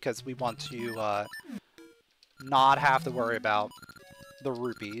is because we want to not have to worry about the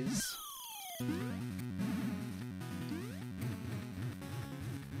rupees.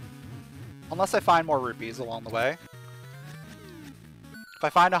 Unless I find more rupees along the way. If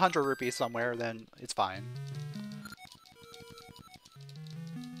I find 100 rupees somewhere, then it's fine.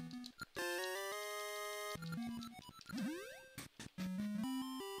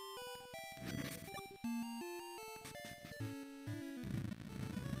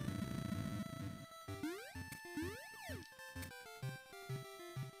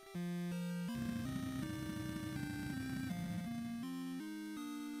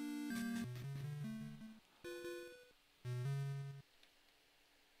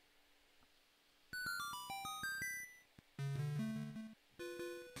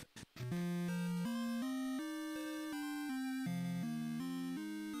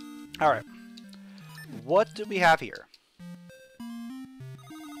 Alright. What do we have here?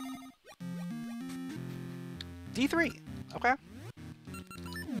 D3. Okay.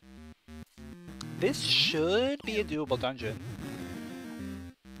 This should be a doable dungeon.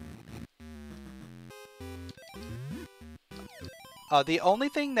 The only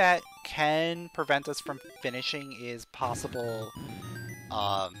thing that can prevent us from finishing is possible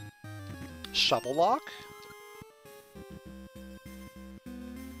shovel lock.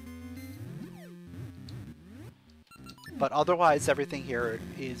 But otherwise, everything here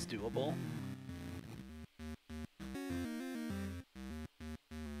is doable.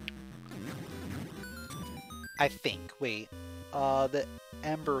 I think. Wait. The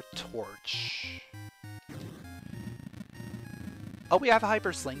Ember Torch. Oh, we have a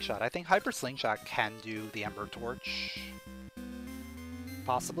Hyper Slingshot. I think Hyper Slingshot can do the Ember Torch.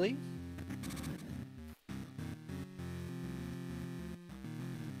 Possibly.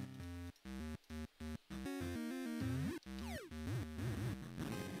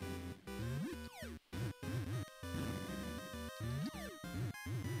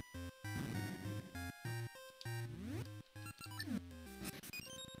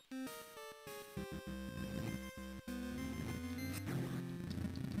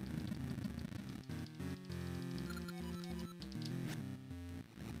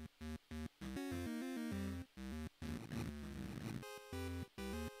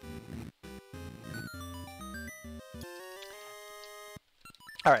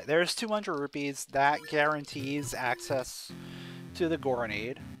 All right, there's 200 rupees. That guarantees access to the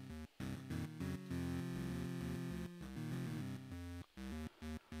Goronade.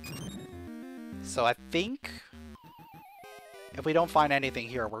 So I think if we don't find anything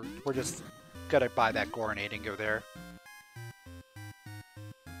here, we're just gonna buy that Goronade and go there.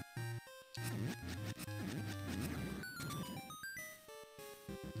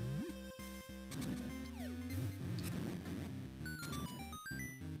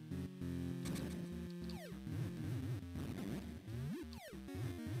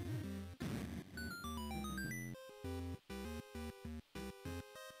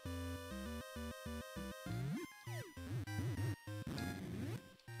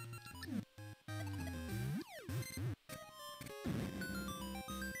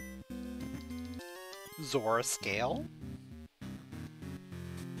 Zora Scale.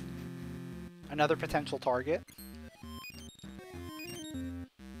 Another potential target.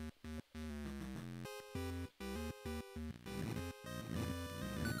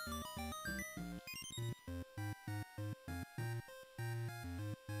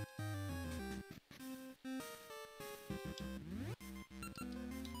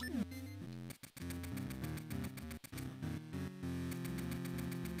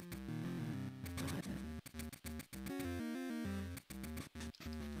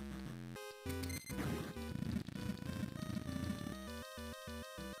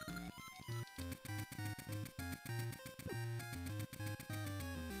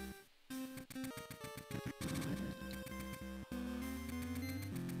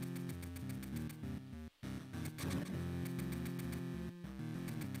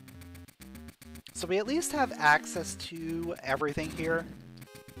 So we at least have access to everything here.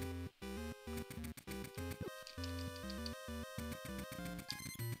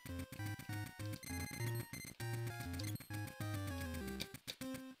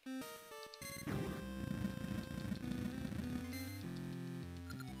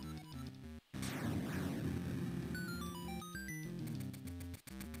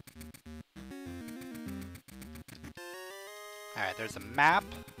 Alright, there's a map.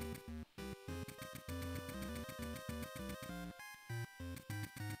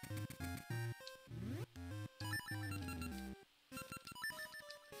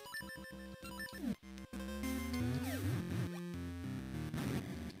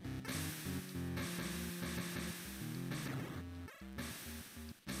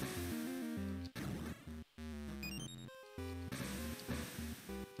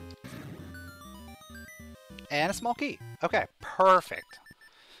 And a small key. Okay, perfect.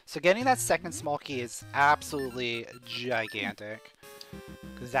 So getting that second small key is absolutely gigantic,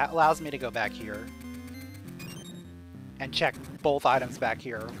 because that allows me to go back here and check both items back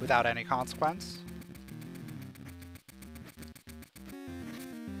here without any consequence.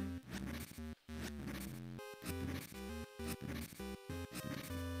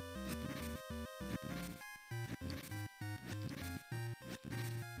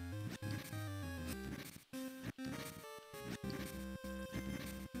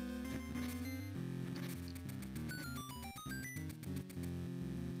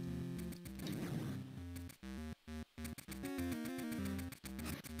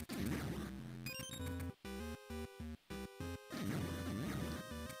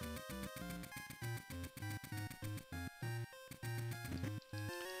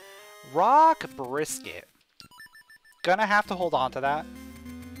 Rock Brisket. Gonna have to hold on to that.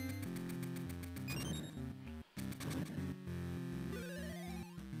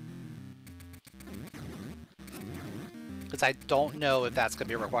 Because I don't know if that's gonna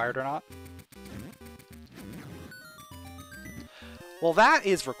be required or not. Well, that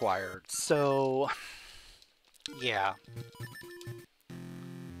is required, so... yeah.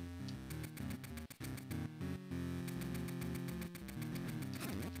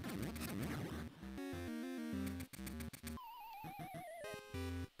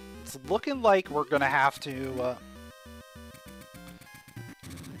 It's looking like we're gonna have to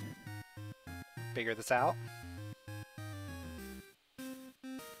figure this out.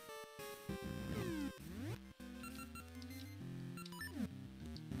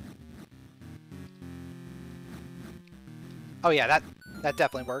 Oh yeah, that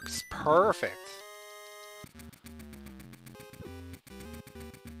definitely works. Perfect.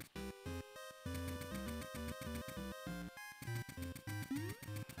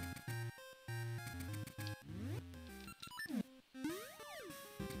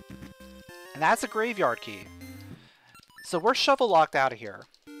 And that's a graveyard key. So we're shovel locked out of here.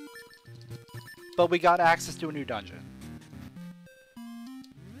 But we got access to a new dungeon.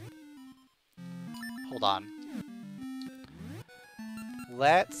 Hold on.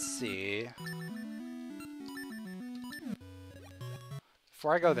 Let's see.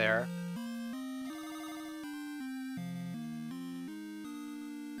 Before I go there.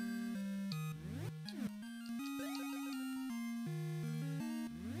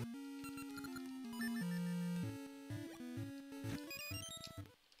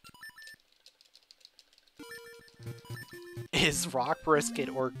 Is rock brisket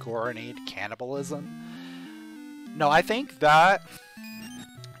or goronade cannibalism? No, I think that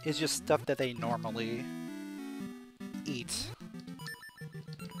is just stuff that they normally eat.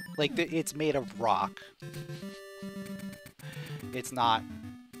 Like, it's made of rock. It's not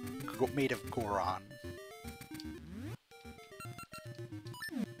made of goron.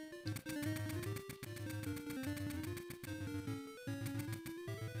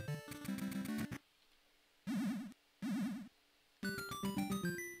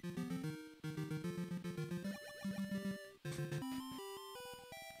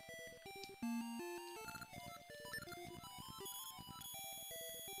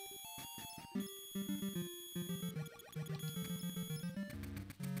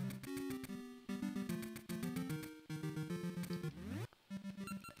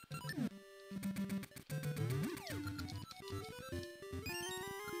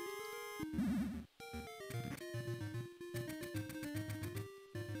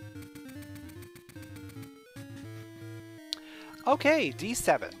 Okay,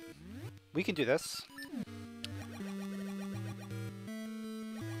 D7. We can do this.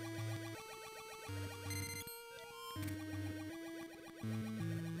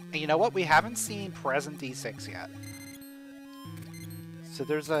 And you know what? We haven't seen present D6 yet. So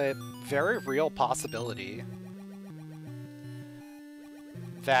there's a very real possibility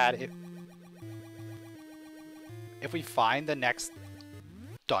that if we find the next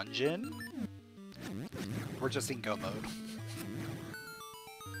dungeon, we're just in go mode.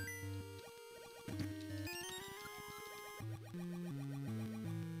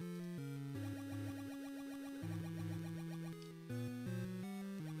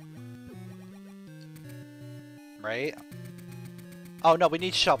 Right? Oh no, we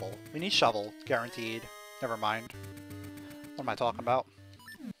need shovel. We need shovel, guaranteed. Never mind. What am I talking about?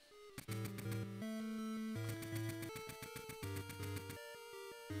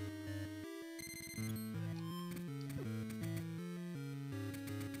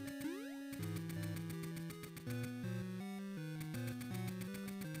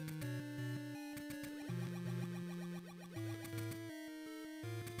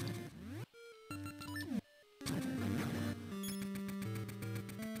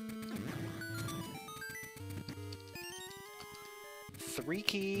 Three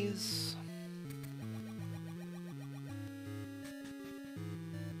keys.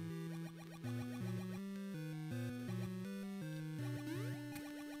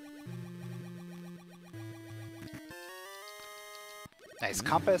 Nice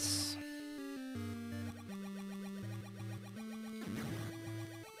compass.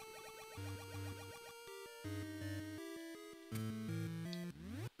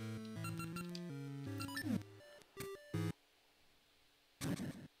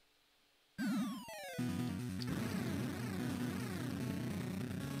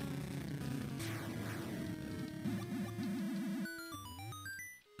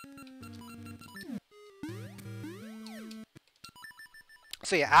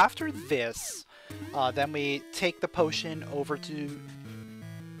 So yeah, after this, then we take the potion over to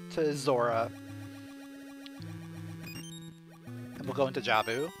Zora, and we'll go into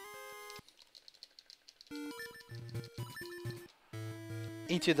Jabu.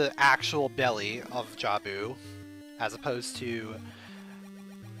 Into the actual belly of Jabu, as opposed to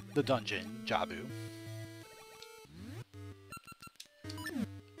the dungeon Jabu.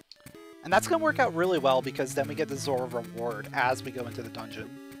 And that's going to work out really well because then we get the Zora reward as we go into the dungeon.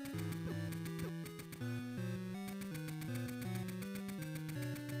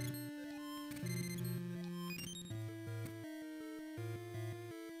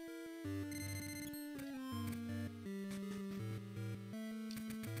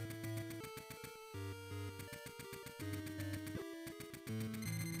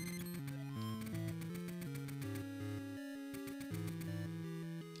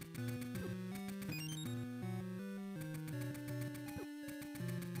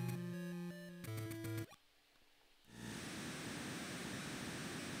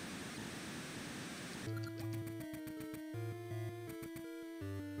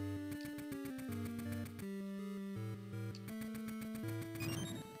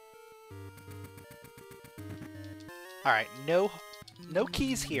 Alright, no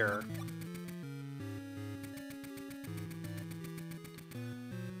keys here.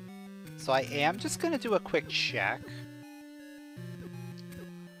 So I am just gonna do a quick check.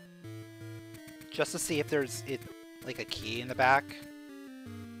 Just to see if there's like a key in the back.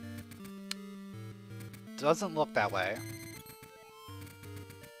 Doesn't look that way.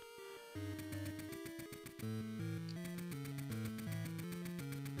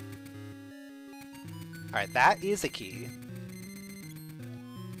 Alright, that is a key.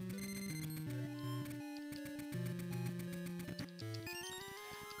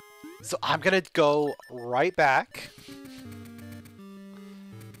 So I'm gonna go right back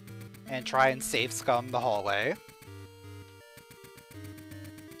and try and save scum the hallway.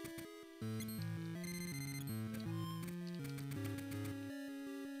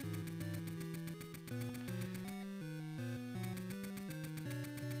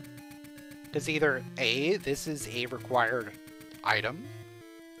 Because either A, this is a required item,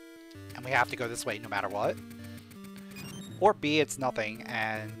 and we have to go this way no matter what, or B, it's nothing,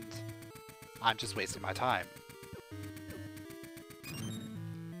 and I'm just wasting my time.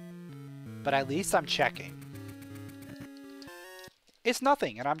 But at least I'm checking. It's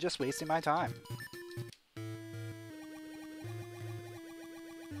nothing, and I'm just wasting my time.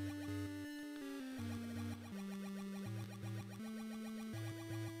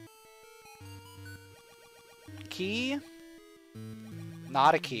 Key?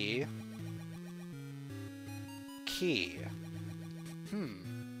 Not a key. Key.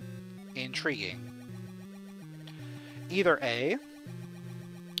 Intriguing. Either A,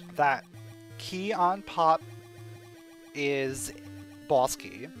 that key on pop is boss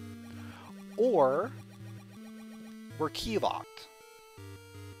key, or we're key locked.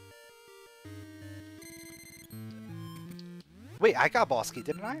 Wait, I got boss key,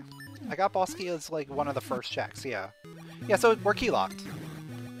 didn't I? I got boss key as like one of the first checks, yeah. Yeah, so we're key locked.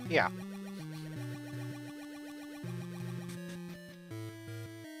 Yeah.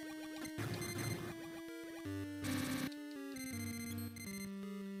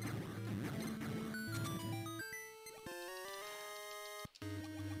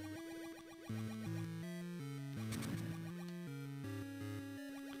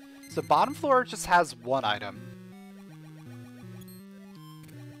 So bottom floor just has one item.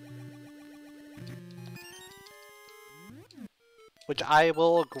 Which I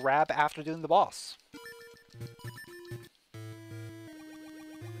will grab after doing the boss.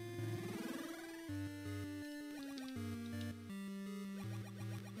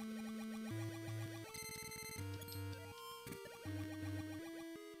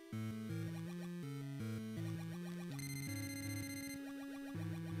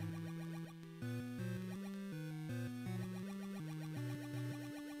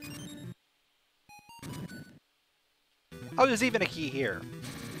 Oh, there's even a key here.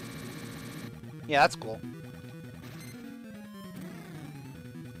 Yeah, that's cool.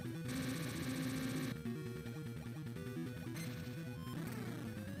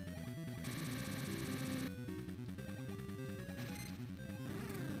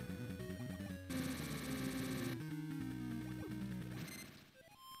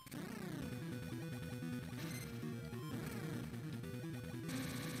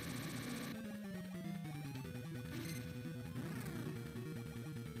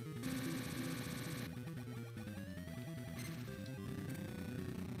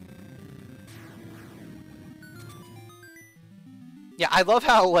 Yeah, I love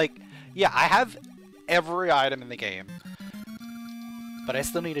how, like, yeah, I have every item in the game, but I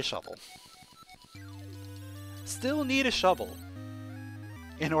still need a shovel. Still need a shovel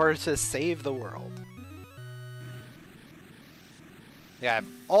in order to save the world. Yeah, I have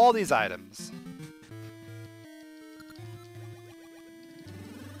all these items.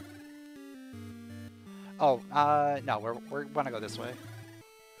 Oh, no, we're gonna go this way.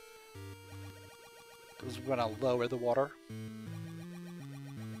 Because we're gonna lower the water.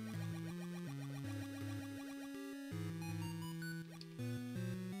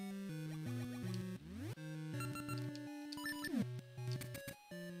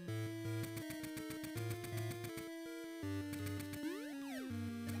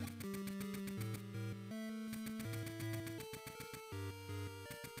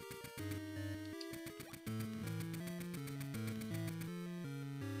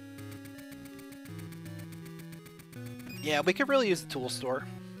 Yeah, we could really use the tool store.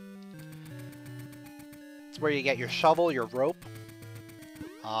 It's where you get your shovel, your rope.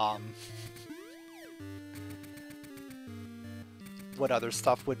 What other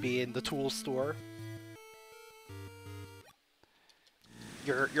stuff would be in the tool store?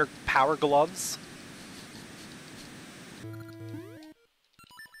 Your power gloves.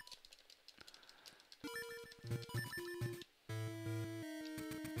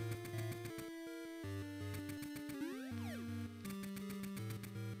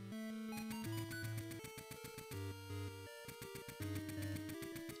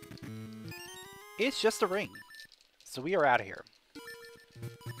 It's just a ring. So we are out of here.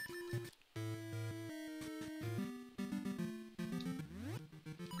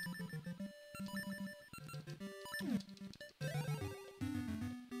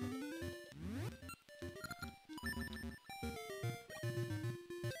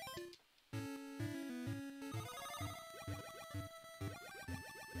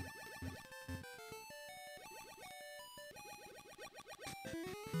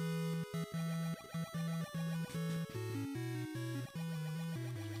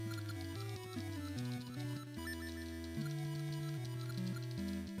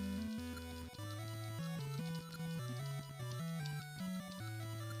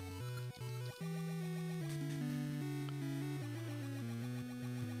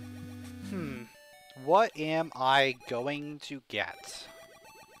 What am I going to get?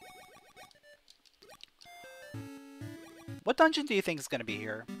 What dungeon do you think is going to be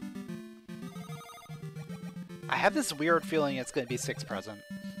here? I have this weird feeling it's going to be 6 present.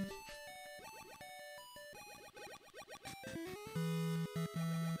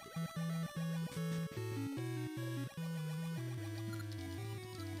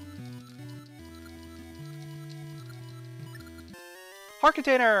 Heart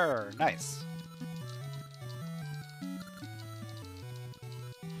container! Nice.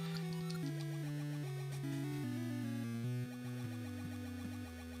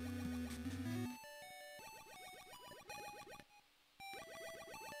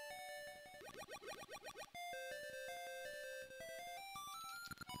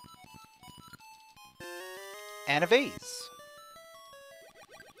 And a vase.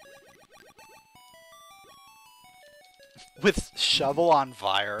 With shovel on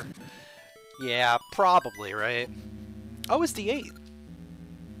fire. Yeah, probably, right? Oh, it's D8.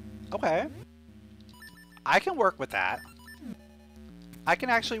 Okay. I can work with that. I can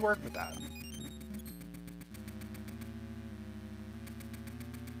actually work with that.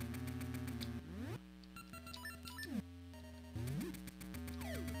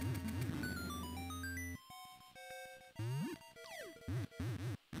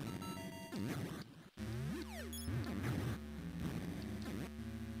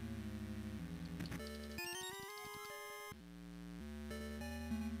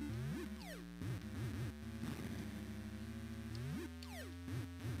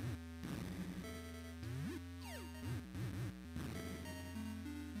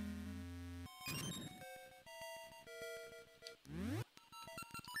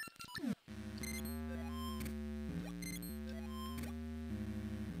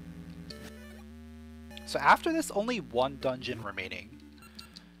 So after this, only one dungeon remaining.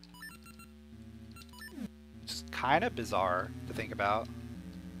 Which is kind of bizarre to think about.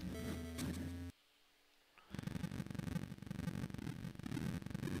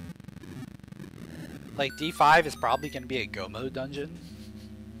 Like, D5 is probably going to be a go mode dungeon.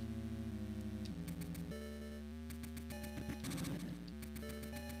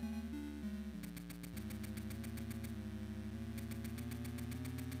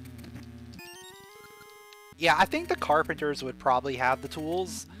 Yeah, I think the carpenters would probably have the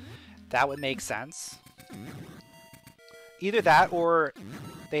tools. That would make sense. Either that or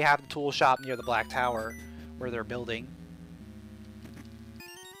they have the tool shop near the Black Tower where they're building.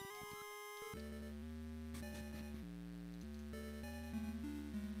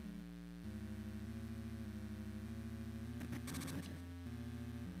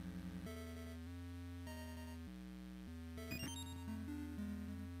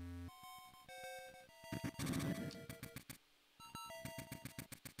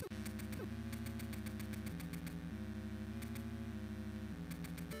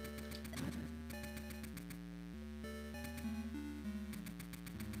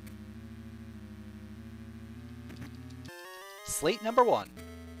 Slate number 1.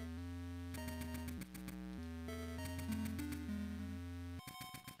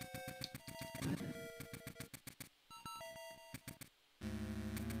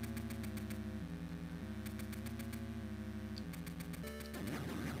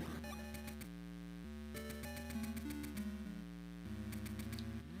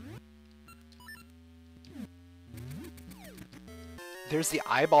 There's the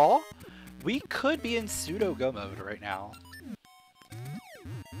eyeball. We could be in pseudo go mode right now.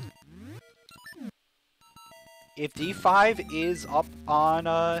 If D5 is up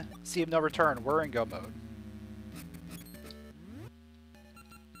on Sea of No Return, we're in go mode.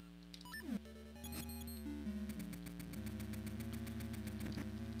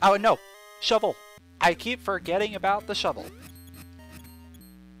 Oh no, shovel. I keep forgetting about the shovel.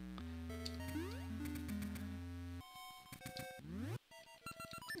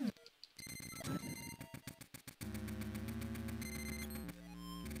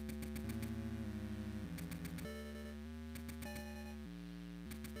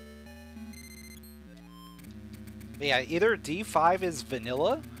 Yeah, either D5 is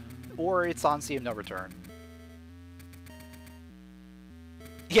vanilla, or it's on Sea of No Return.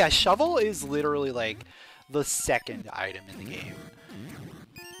 Yeah, shovel is literally like the second item in the game.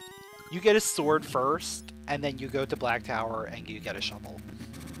 You get a sword first, and then you go to Black Tower and you get a shovel.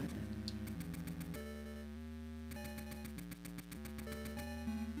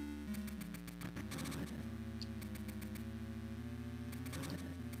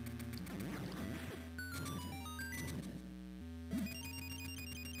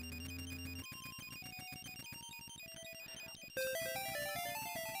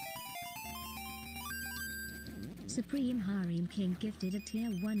 Supreme Harem King gifted a tier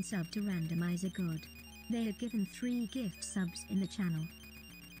 1 sub to Randomizer God. They are given 3 gift subs in the channel.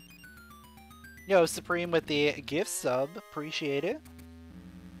 Yo, Supreme with the gift sub. Appreciate it.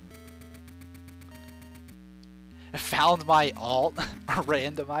 Found my alt.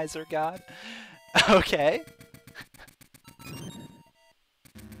 Randomizer God. Okay.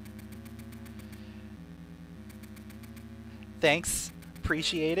 Thanks.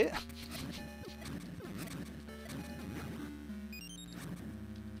 Appreciate it.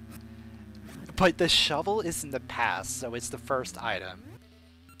 But the shovel is in the past, so it's the first item.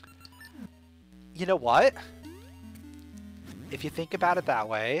 You know what? If you think about it that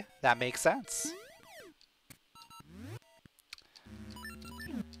way, that makes sense.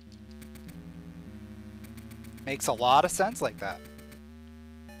 Makes a lot of sense like that.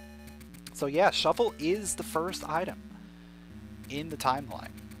 So yeah, shovel is the first item in the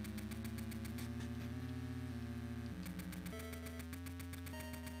timeline.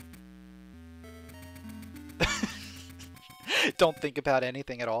 Don't think about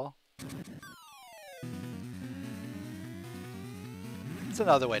anything at all. It's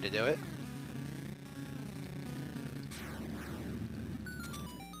another way to do it.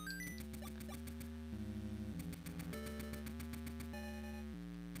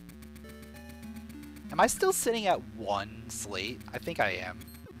 Am I still sitting at 1 slate? I think I am.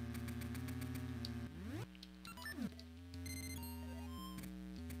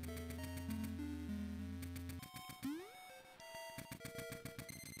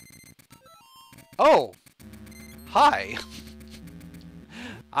 Oh! Hi!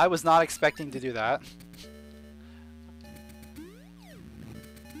 I was not expecting to do that.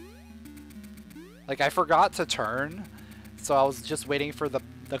 Like, I forgot to turn, so I was just waiting for the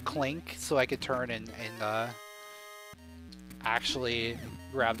clink so I could turn and actually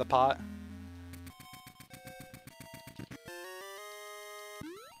grab the pot.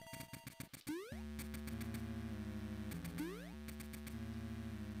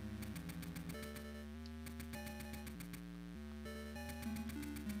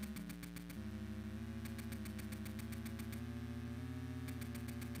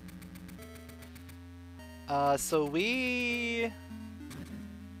 So we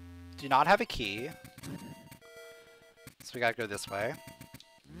do not have a key. So we gotta go this way.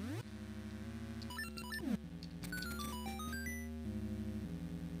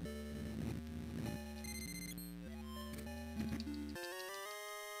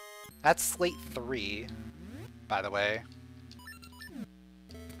 That's slate 3, by the way.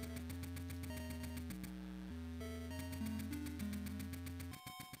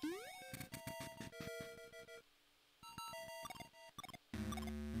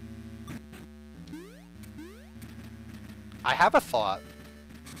 I have a thought.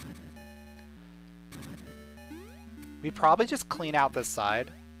 We probably just clean out this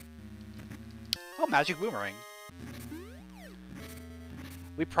side. Oh, magic boomerang.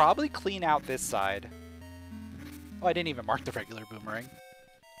 We probably clean out this side. Oh, I didn't even mark the regular boomerang.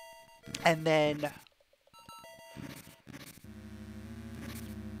 And then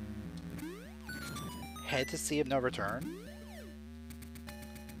head to Sea of No Return.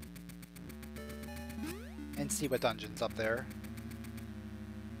 And see what dungeon's up there.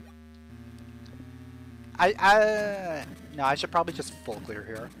 No, I should probably just full clear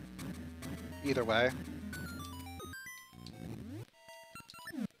here. Either way.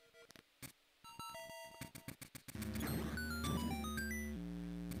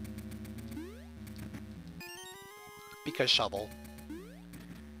 Because shovel.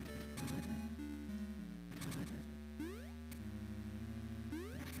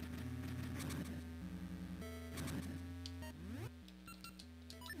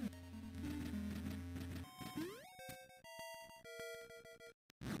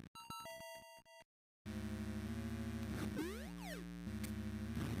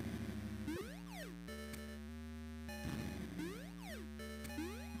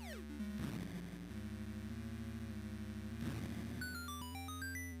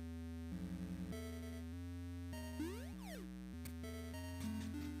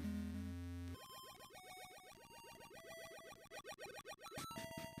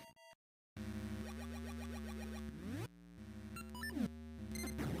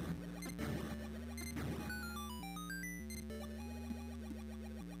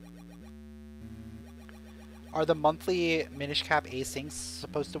 Are the monthly Minish Cap asyncs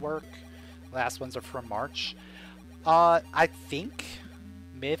supposed to work? Last ones are from March. I think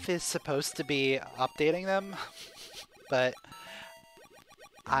Myth is supposed to be updating them, but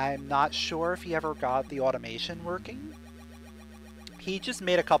I'm not sure if he ever got the automation working. He just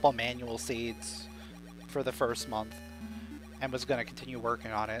made a couple manual seeds for the first month and was going to continue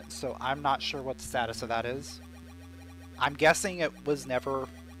working on it, so I'm not sure what the status of that is. I'm guessing it was never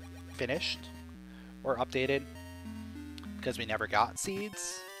finished or updated because we never got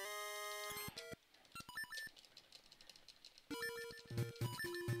seeds.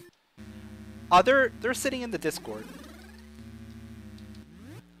 They're sitting in the Discord.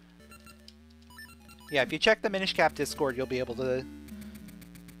 Yeah, if you check the Minish Cap Discord, you'll be able to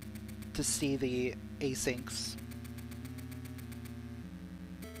see the asyncs.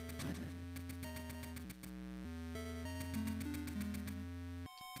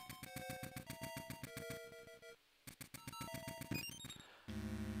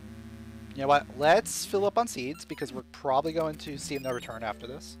 You know what? Let's fill up on seeds because we're probably going to see no return after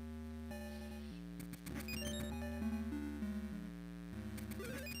this.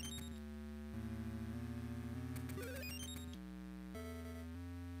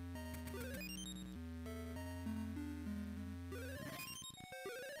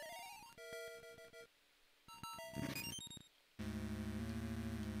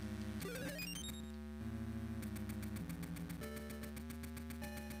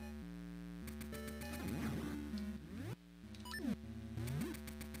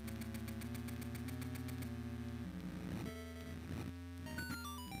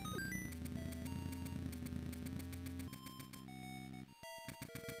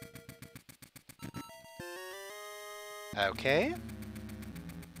 Okay.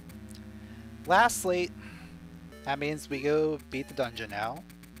 Lastly, that means we go beat the dungeon now.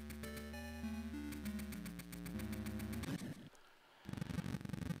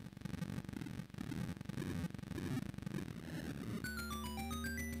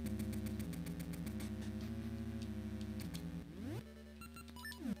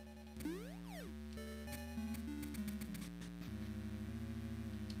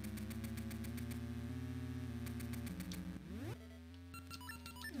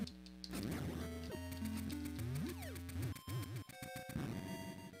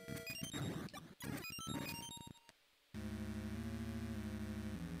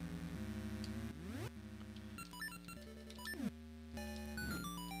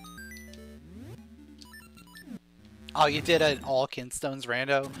 Oh, you did an all Kinstones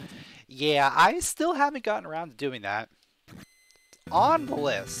rando? Yeah, I still haven't gotten around to doing that. On the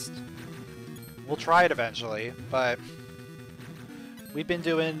list. We'll try it eventually, but we've been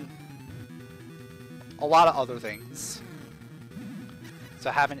doing a lot of other things.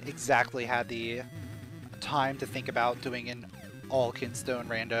 So I haven't exactly had the time to think about doing an all Kinstone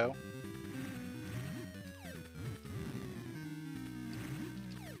rando.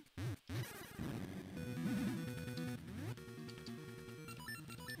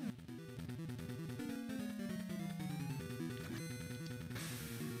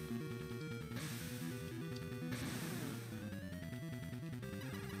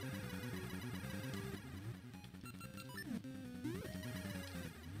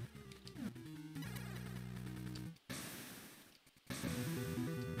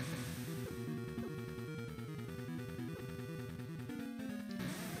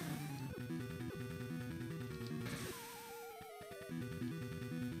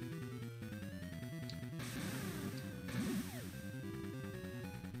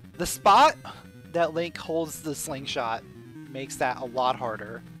 The spot that Link holds the slingshot makes that a lot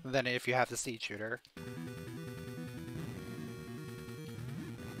harder than if you have the seed shooter.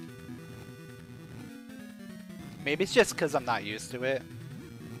 Maybe it's just because I'm not used to it.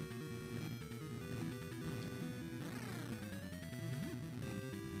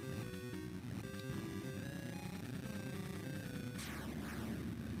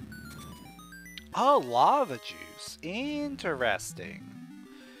 Oh, lava juice. Interesting.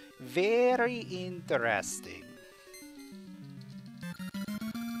 Very interesting.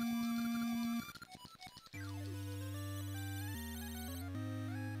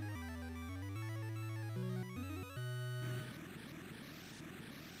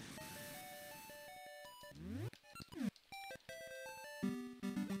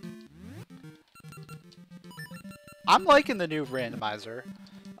 I'm liking the new randomizer.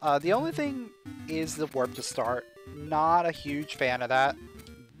 The only thing is the warp to start. Not a huge fan of that,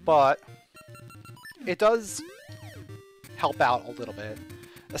 but it does help out a little bit,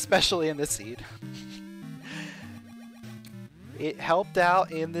 especially in this seed. It helped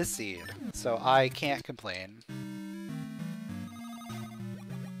out in this seed, so I can't complain.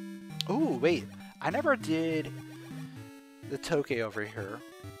 Ooh, wait, I never did the toke over here.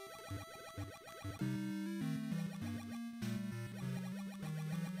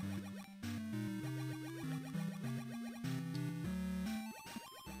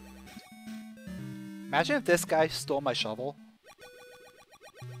 Imagine if this guy stole my shovel.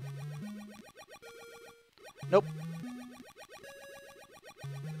 Nope.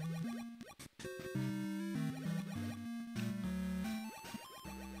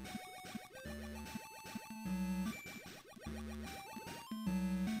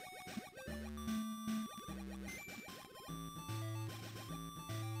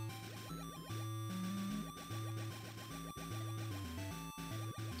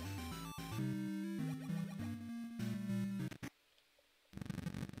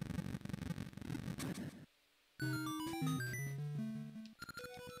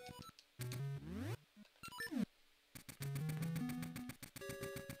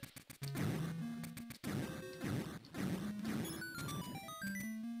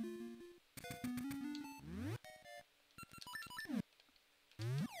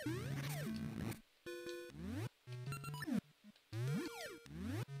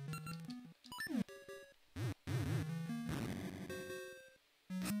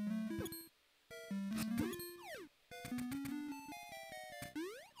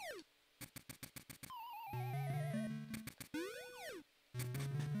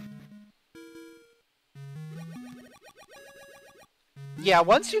 Yeah,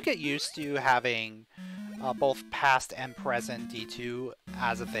 once you get used to having both past and present D2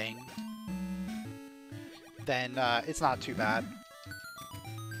 as a thing, then it's not too bad.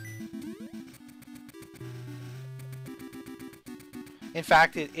 In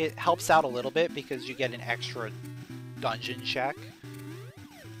fact, it helps out a little bit because you get an extra dungeon check.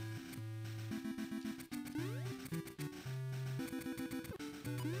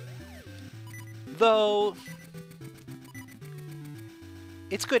 Though,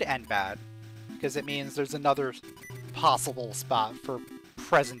 it's good and bad, because it means there's another possible spot for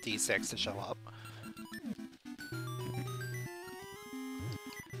present D6 to show up.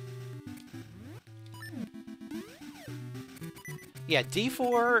 Yeah,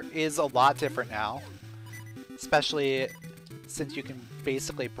 D4 is a lot different now, especially since you can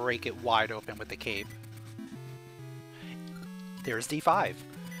basically break it wide open with the cape. There's D5.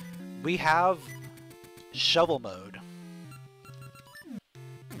 We have shovel mode.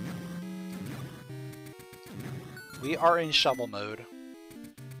 We are in shovel mode.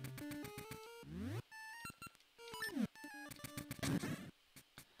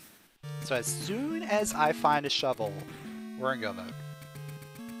 So as soon as I find a shovel, we're in go mode.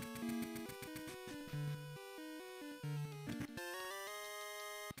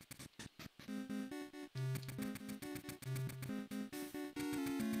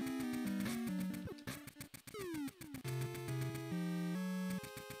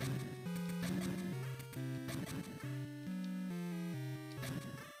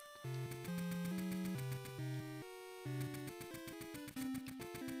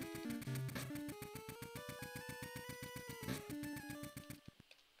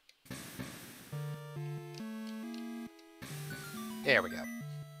 There we go.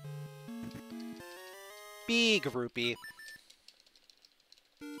 Big rupee.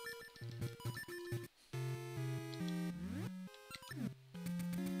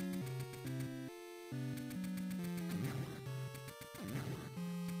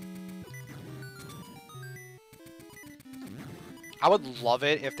 I would love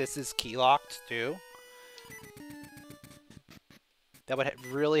it if this is key locked too. That would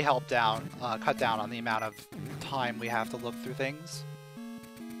really help cut down on the amount of time we have to look through things.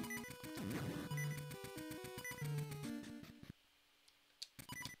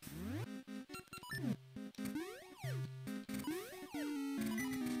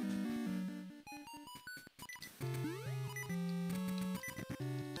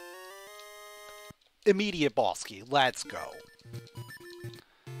 Immediate boss key, let's go.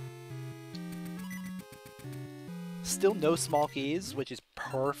 Still no small keys, which is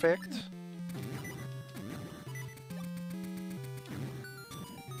perfect.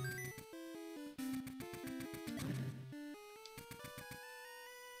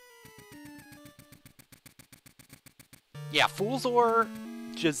 Yeah, Fool's Ore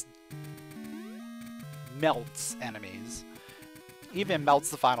just melts enemies. Even melts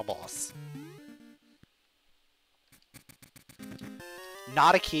the final boss.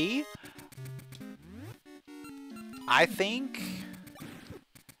 Not a key? I think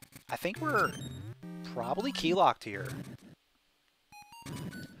we're probably key locked here.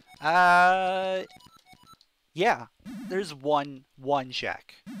 Yeah, there's one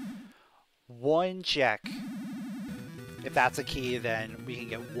check. One check. If that's a key, then we can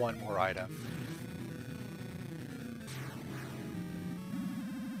get one more item.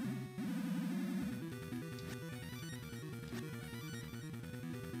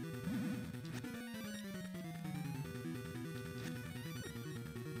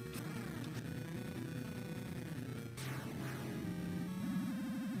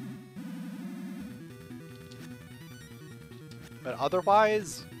 But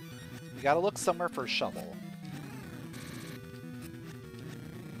otherwise, we gotta look somewhere for a shovel.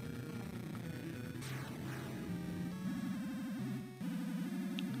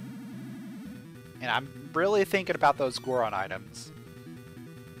 And I'm really thinking about those Goron items.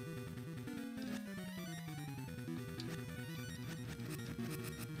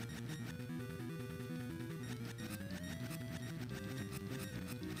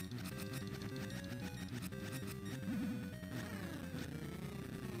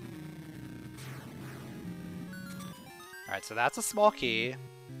 Alright, so that's a small key.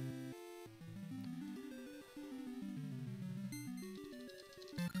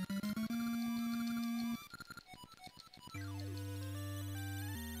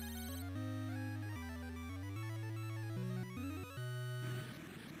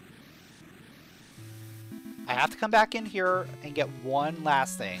 I have to come back in here and get one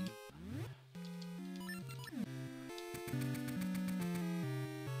last thing.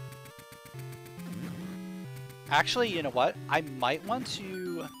 Actually, you know what? I might want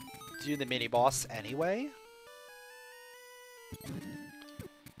to do the mini-boss anyway.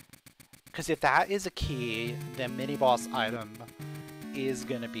 Because if that is a key, then mini-boss item is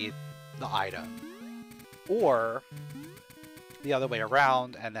going to be the item. Or the other way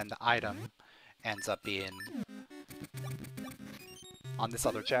around, and then the item ends up being on this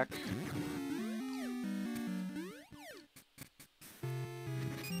other check.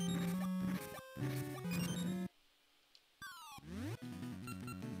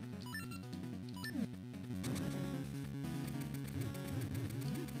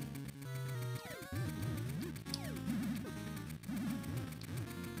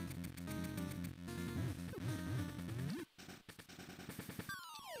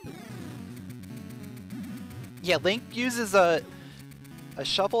 Yeah, Link uses a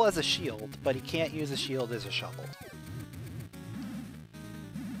shovel as a shield, but he can't use a shield as a shovel.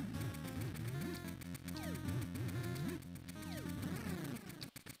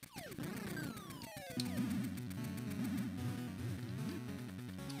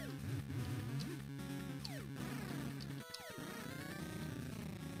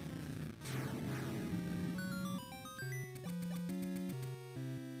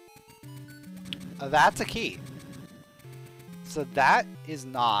 That's a key. So that is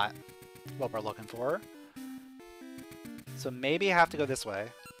not what we're looking for. So maybe I have to go this way.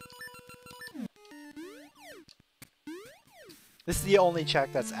 This is the only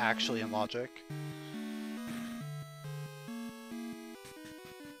check that's actually in logic.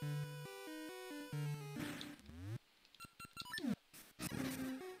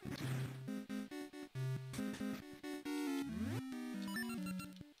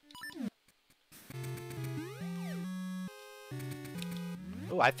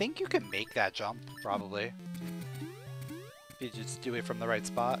 Oh, I think you can make that jump, probably. If you just do it from the right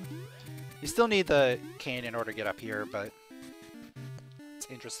spot. You still need the cane in order to get up here, but it's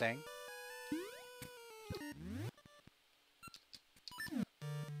interesting.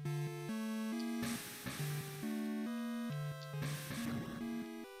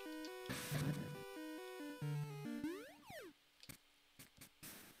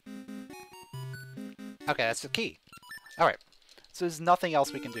 Okay, that's the key. Alright. So there's nothing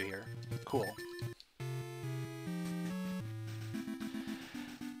else we can do here. Cool.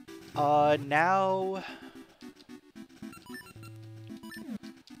 Now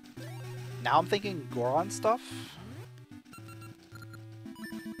I'm thinking Goron stuff.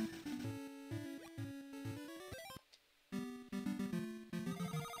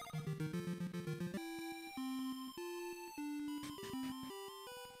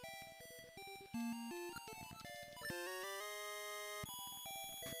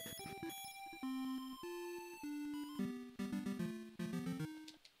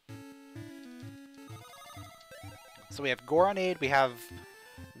 So we have Goronade, we have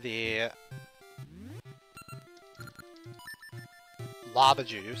the lava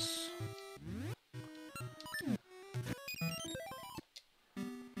juice.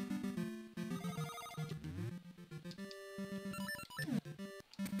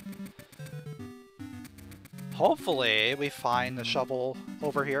 Hopefully we find the shovel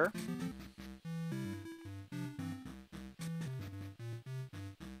over here.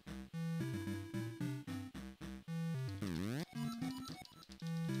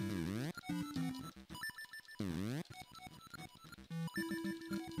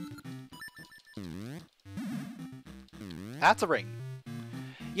 That's a ring.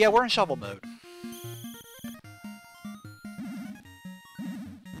 Yeah, we're in shovel mode.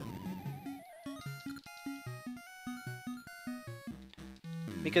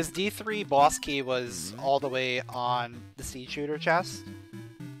 Because D3 boss key was all the way on the seed shooter chest.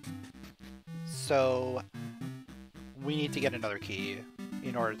 So we need to get another key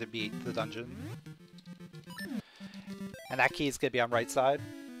in order to beat the dungeon. And that key is going to be on right side.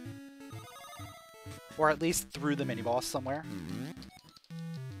 Or at least through the mini-boss somewhere.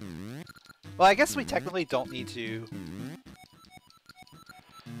 Well, I guess we technically don't need to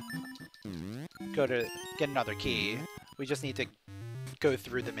go to get another key. We just need to go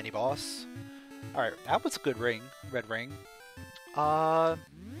through the mini-boss. Alright, that was a good ring. Red ring.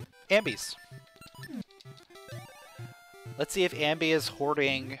 Ambies. Let's see if Ambi is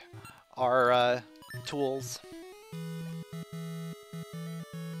hoarding our tools.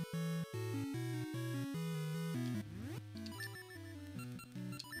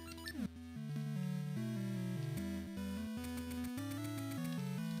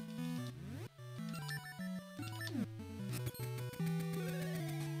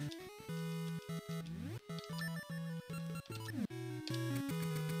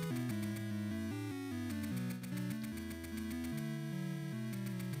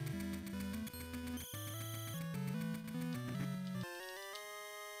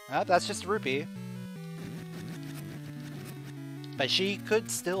 That's just a rupee. But she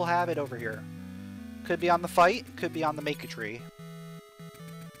could still have it over here. Could be on the fight, could be on the make a tree.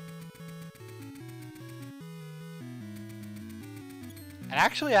 And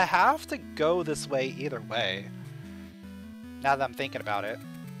actually I have to go this way either way. Now that I'm thinking about it.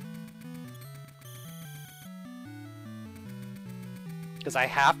 Because I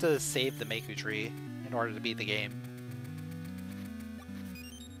have to save the Maku tree in order to beat the game.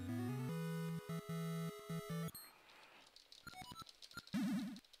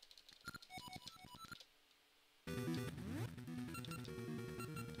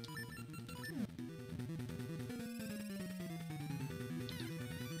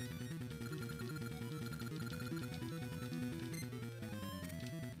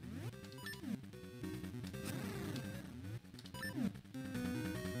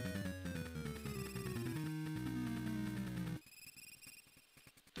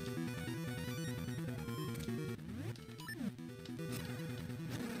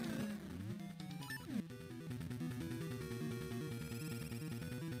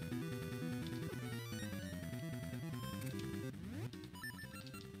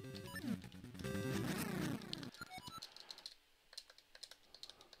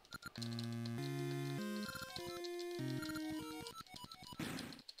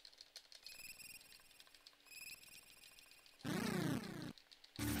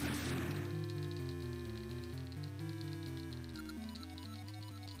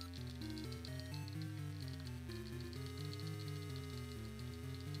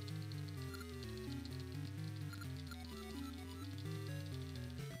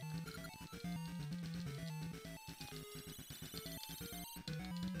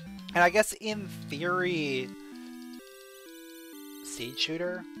 And I guess in theory, seed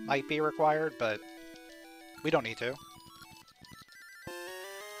shooter might be required, but we don't need to.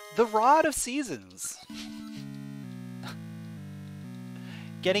 The Rod of Seasons!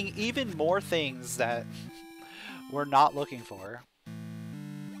 Getting even more things that we're not looking for.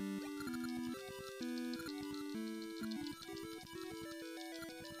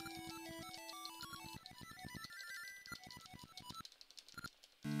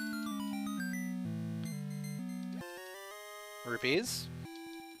 Rupees.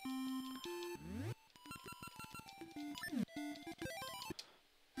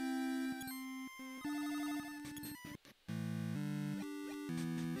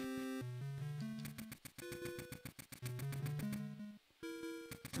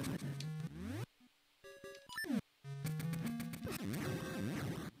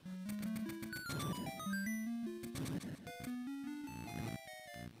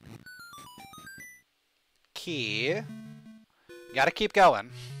 Key. Gotta keep going.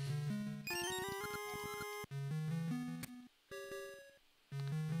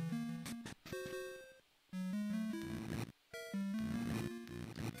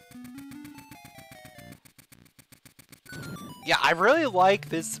 Yeah, I really like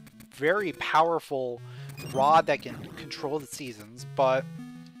this very powerful rod that can control the seasons, but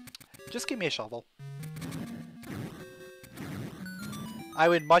just give me a shovel. I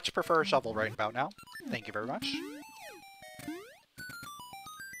would much prefer a shovel right about now. Thank you very much.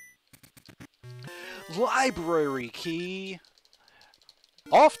 Library key!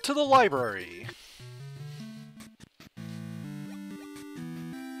 Off to the library!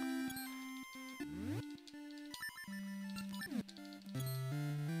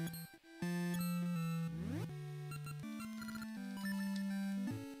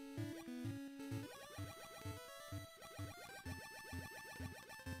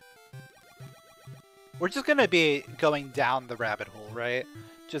 We're just gonna be going down the rabbit hole, right?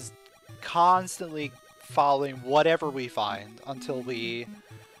 Just constantly following whatever we find until we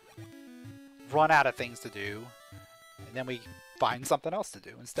run out of things to do, and then we find something else to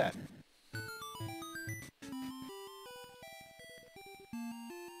do instead.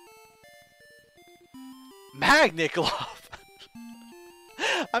 Magnet glove!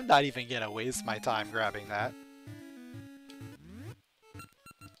 I'm not even gonna waste my time grabbing that.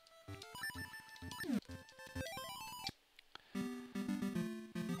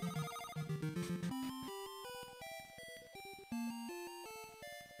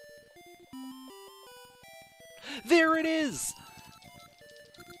 There it is!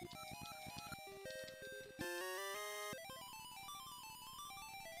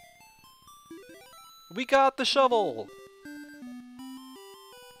 We got the shovel!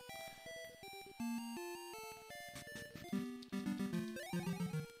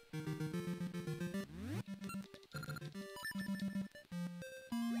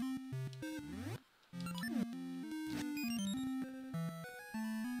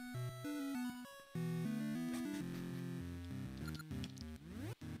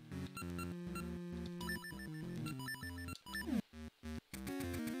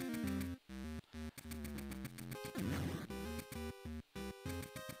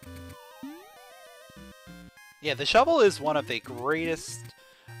 Yeah, The Shovel is one of the greatest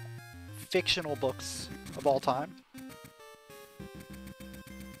fictional books of all time.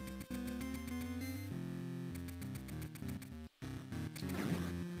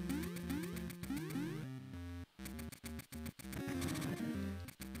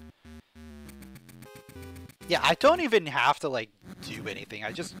 Yeah, I don't even have to, like, do anything.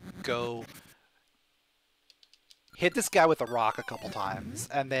 I just go hit this guy with a rock a couple times,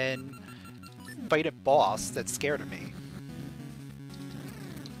 and then fight a boss that's scared of me.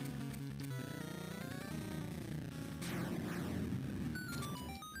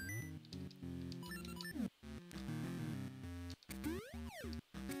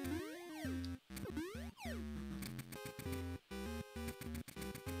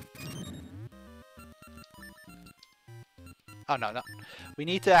 Oh, no, no. We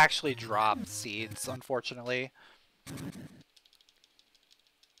need to actually drop seeds, unfortunately.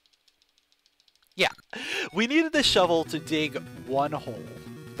 Yeah, we needed the shovel to dig one hole.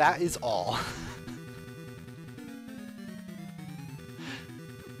 That is all.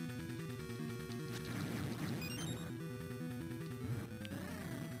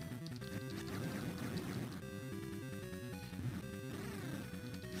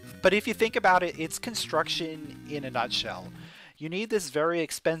 But if you think about it, it's construction in a nutshell. You need this very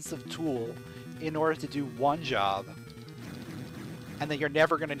expensive tool in order to do one job, and then you're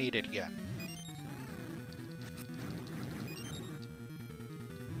never going to need it again.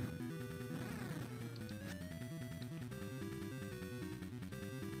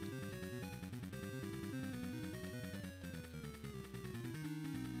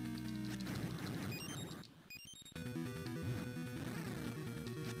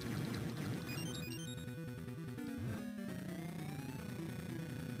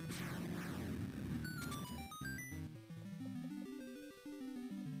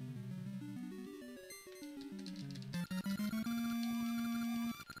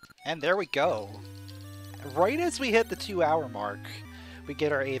 And there we go. Right as we hit the 2-hour mark, we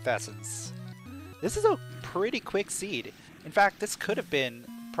get our 8th essence. This is a pretty quick seed. In fact, this could have been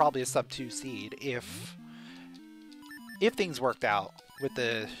probably a sub 2 seed if things worked out with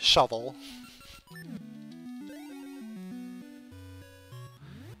the shovel.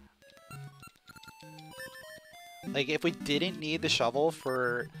 Like, if we didn't need the shovel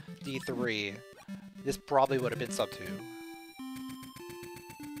for D3, this probably would have been sub 2.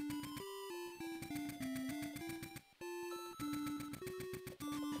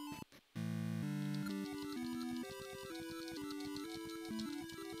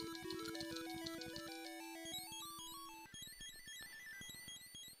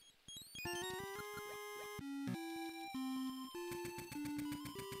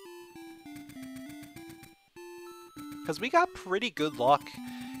 Because we got pretty good luck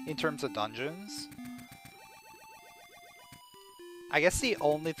in terms of dungeons. I guess the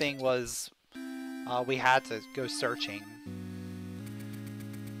only thing was we had to go searching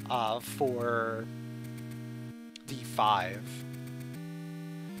for D5.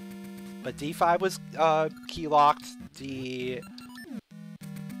 But D5 was key locked. D4,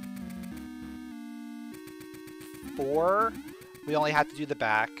 we only had to do the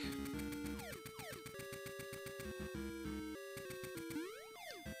back.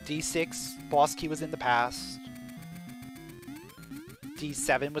 D6, boss key was in the past.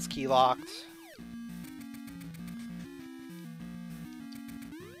 D7 was key locked.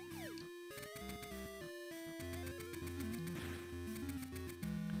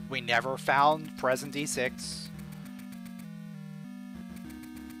 We never found present D6.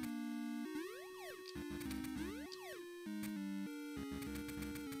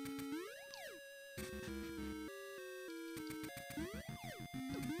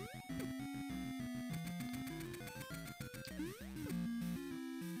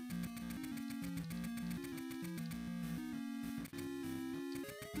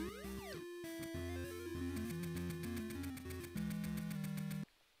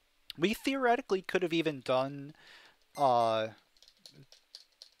 We theoretically could have even done, you know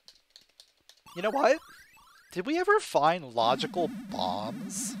what? Did we ever find logical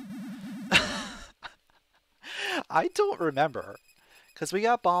bombs? I don't remember. Because we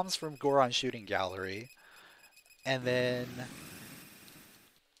got bombs from Goron Shooting Gallery. And then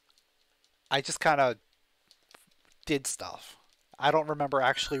I just kind of did stuff. I don't remember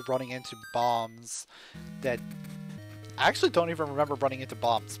actually running into bombs that... I actually don't even remember running into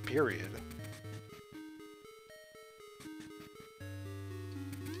bombs, period.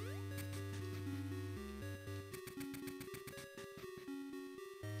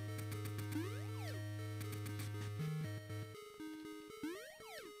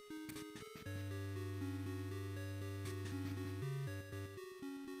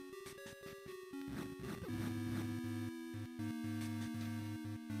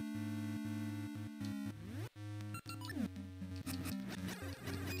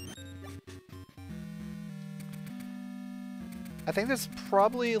 I think there's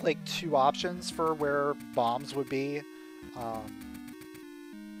probably like 2 options for where bombs would be.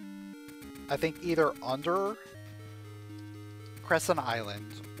 I think either under Crescent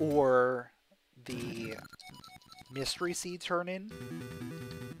Island or the Mystery Sea turn-in.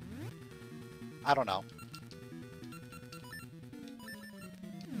 I don't know.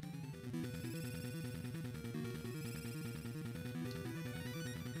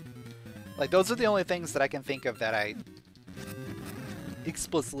 Like, those are the only things that I can think of that I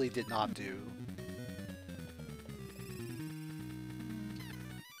explicitly did not do.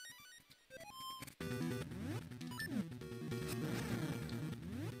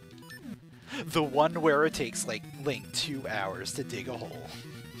 The one where it takes, like, Link 2 hours to dig a hole.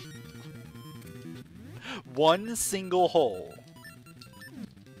 One single hole.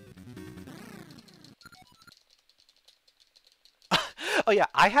 Oh yeah,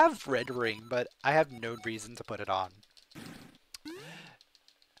 I have Red Ring, but I have no reason to put it on.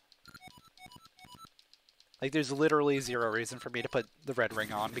 Like, there's literally 0 reason for me to put the Red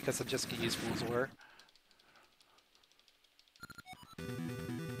Ring on, because I'm just gonna use Fool's Lure.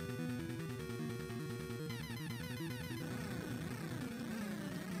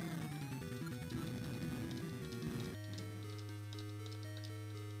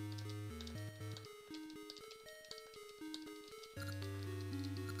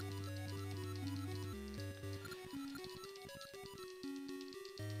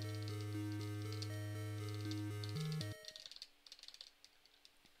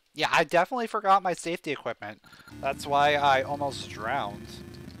 Yeah, I definitely forgot my safety equipment. That's why I almost drowned.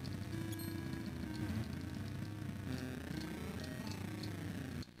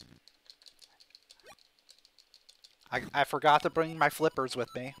 I forgot to bring my flippers with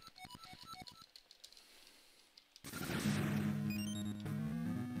me.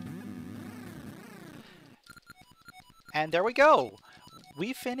 And there we go!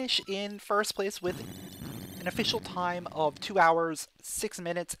 We finish in first place with an official time of 2 hours, 6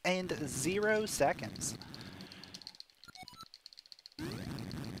 minutes, and 0 seconds.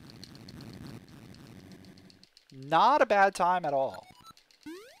 Not a bad time at all.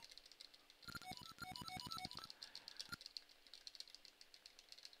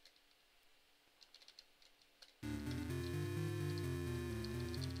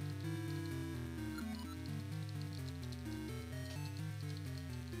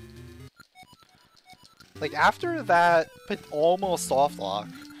 Like, after that almost soft lock,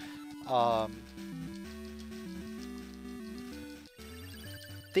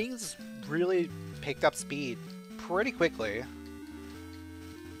 things really picked up speed pretty quickly.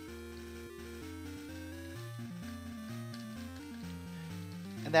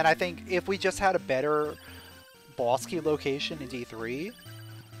 And then I think if we just had a better boss key location in D3,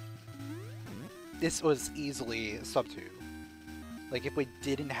 this was easily sub 2. Like, if we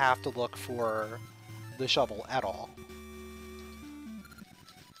didn't have to look for the shovel at all.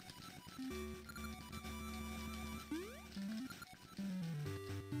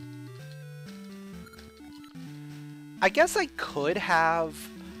 I guess I could have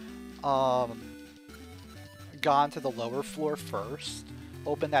gone to the lower floor first,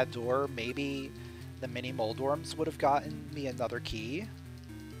 open that door, maybe the mini Moldworms would have gotten me another key.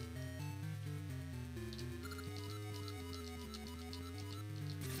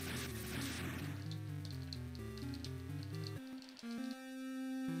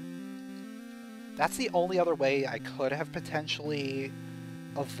 That's the only other way I could have potentially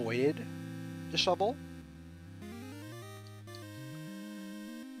avoided the shovel.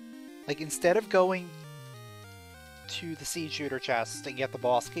 Like, instead of going to the seed shooter chest and get the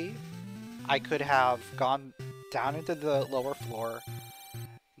boss key, I could have gone down into the lower floor,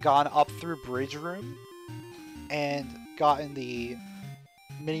 gone up through bridge room, and gotten the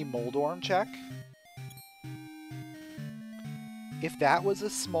mini Moldorm check. If that was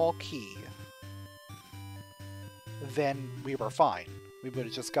a small key, then we were fine. We would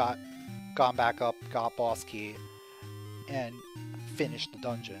have just gone back up, got boss key, and finished the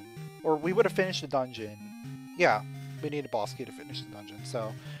dungeon. Or we would have finished the dungeon. Yeah, we need a boss key to finish the dungeon.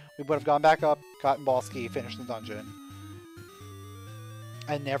 So we would have gone back up, gotten boss key, finished the dungeon,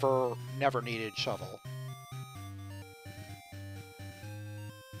 and never needed shovel.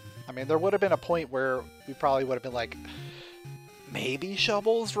 I mean, there would have been a point where we probably would have been like, maybe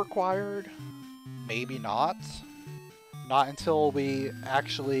shovel's required, maybe not. Not until we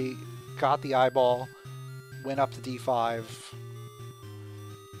actually got the eyeball, went up to D5,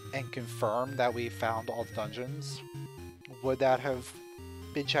 and confirmed that we found all the dungeons. Would that have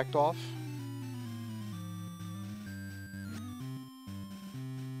been checked off?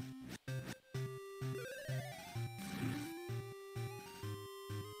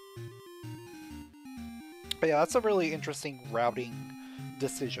 But yeah, that's a really interesting routing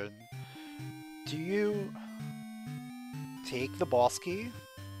decision. Do you take the boss key,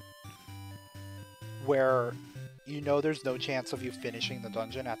 where you know there's no chance of you finishing the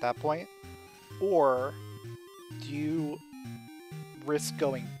dungeon at that point? Or do you risk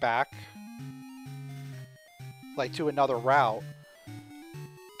going back, like, to another route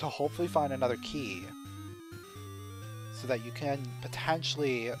to hopefully find another key so that you can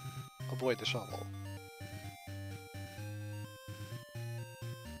potentially avoid the shovel?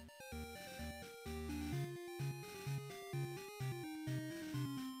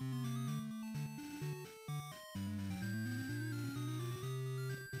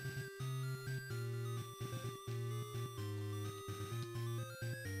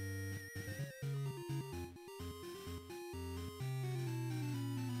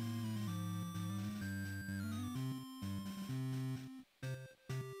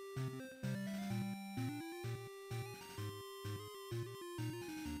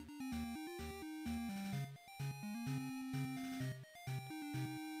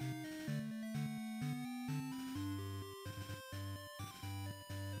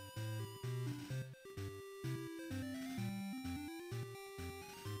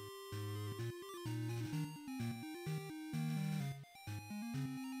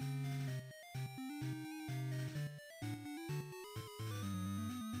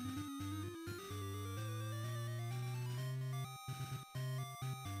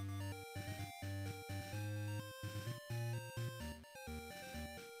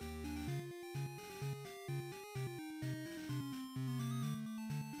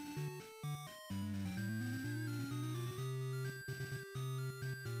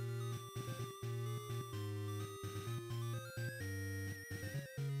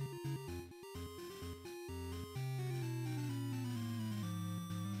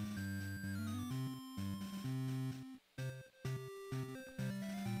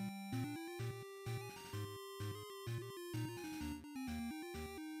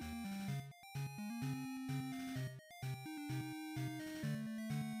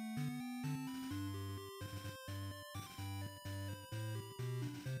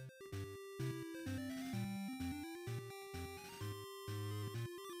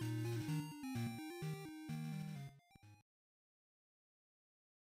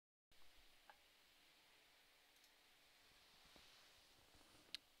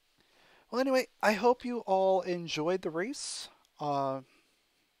 Well, anyway, I hope you all enjoyed the race.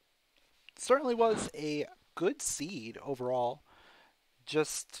 Certainly was a good seed overall.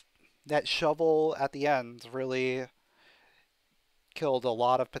 Just that shovel at the end really killed a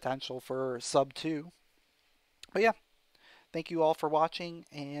lot of potential for sub 2. But yeah, thank you all for watching,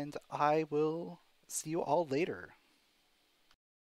 and I will see you all later.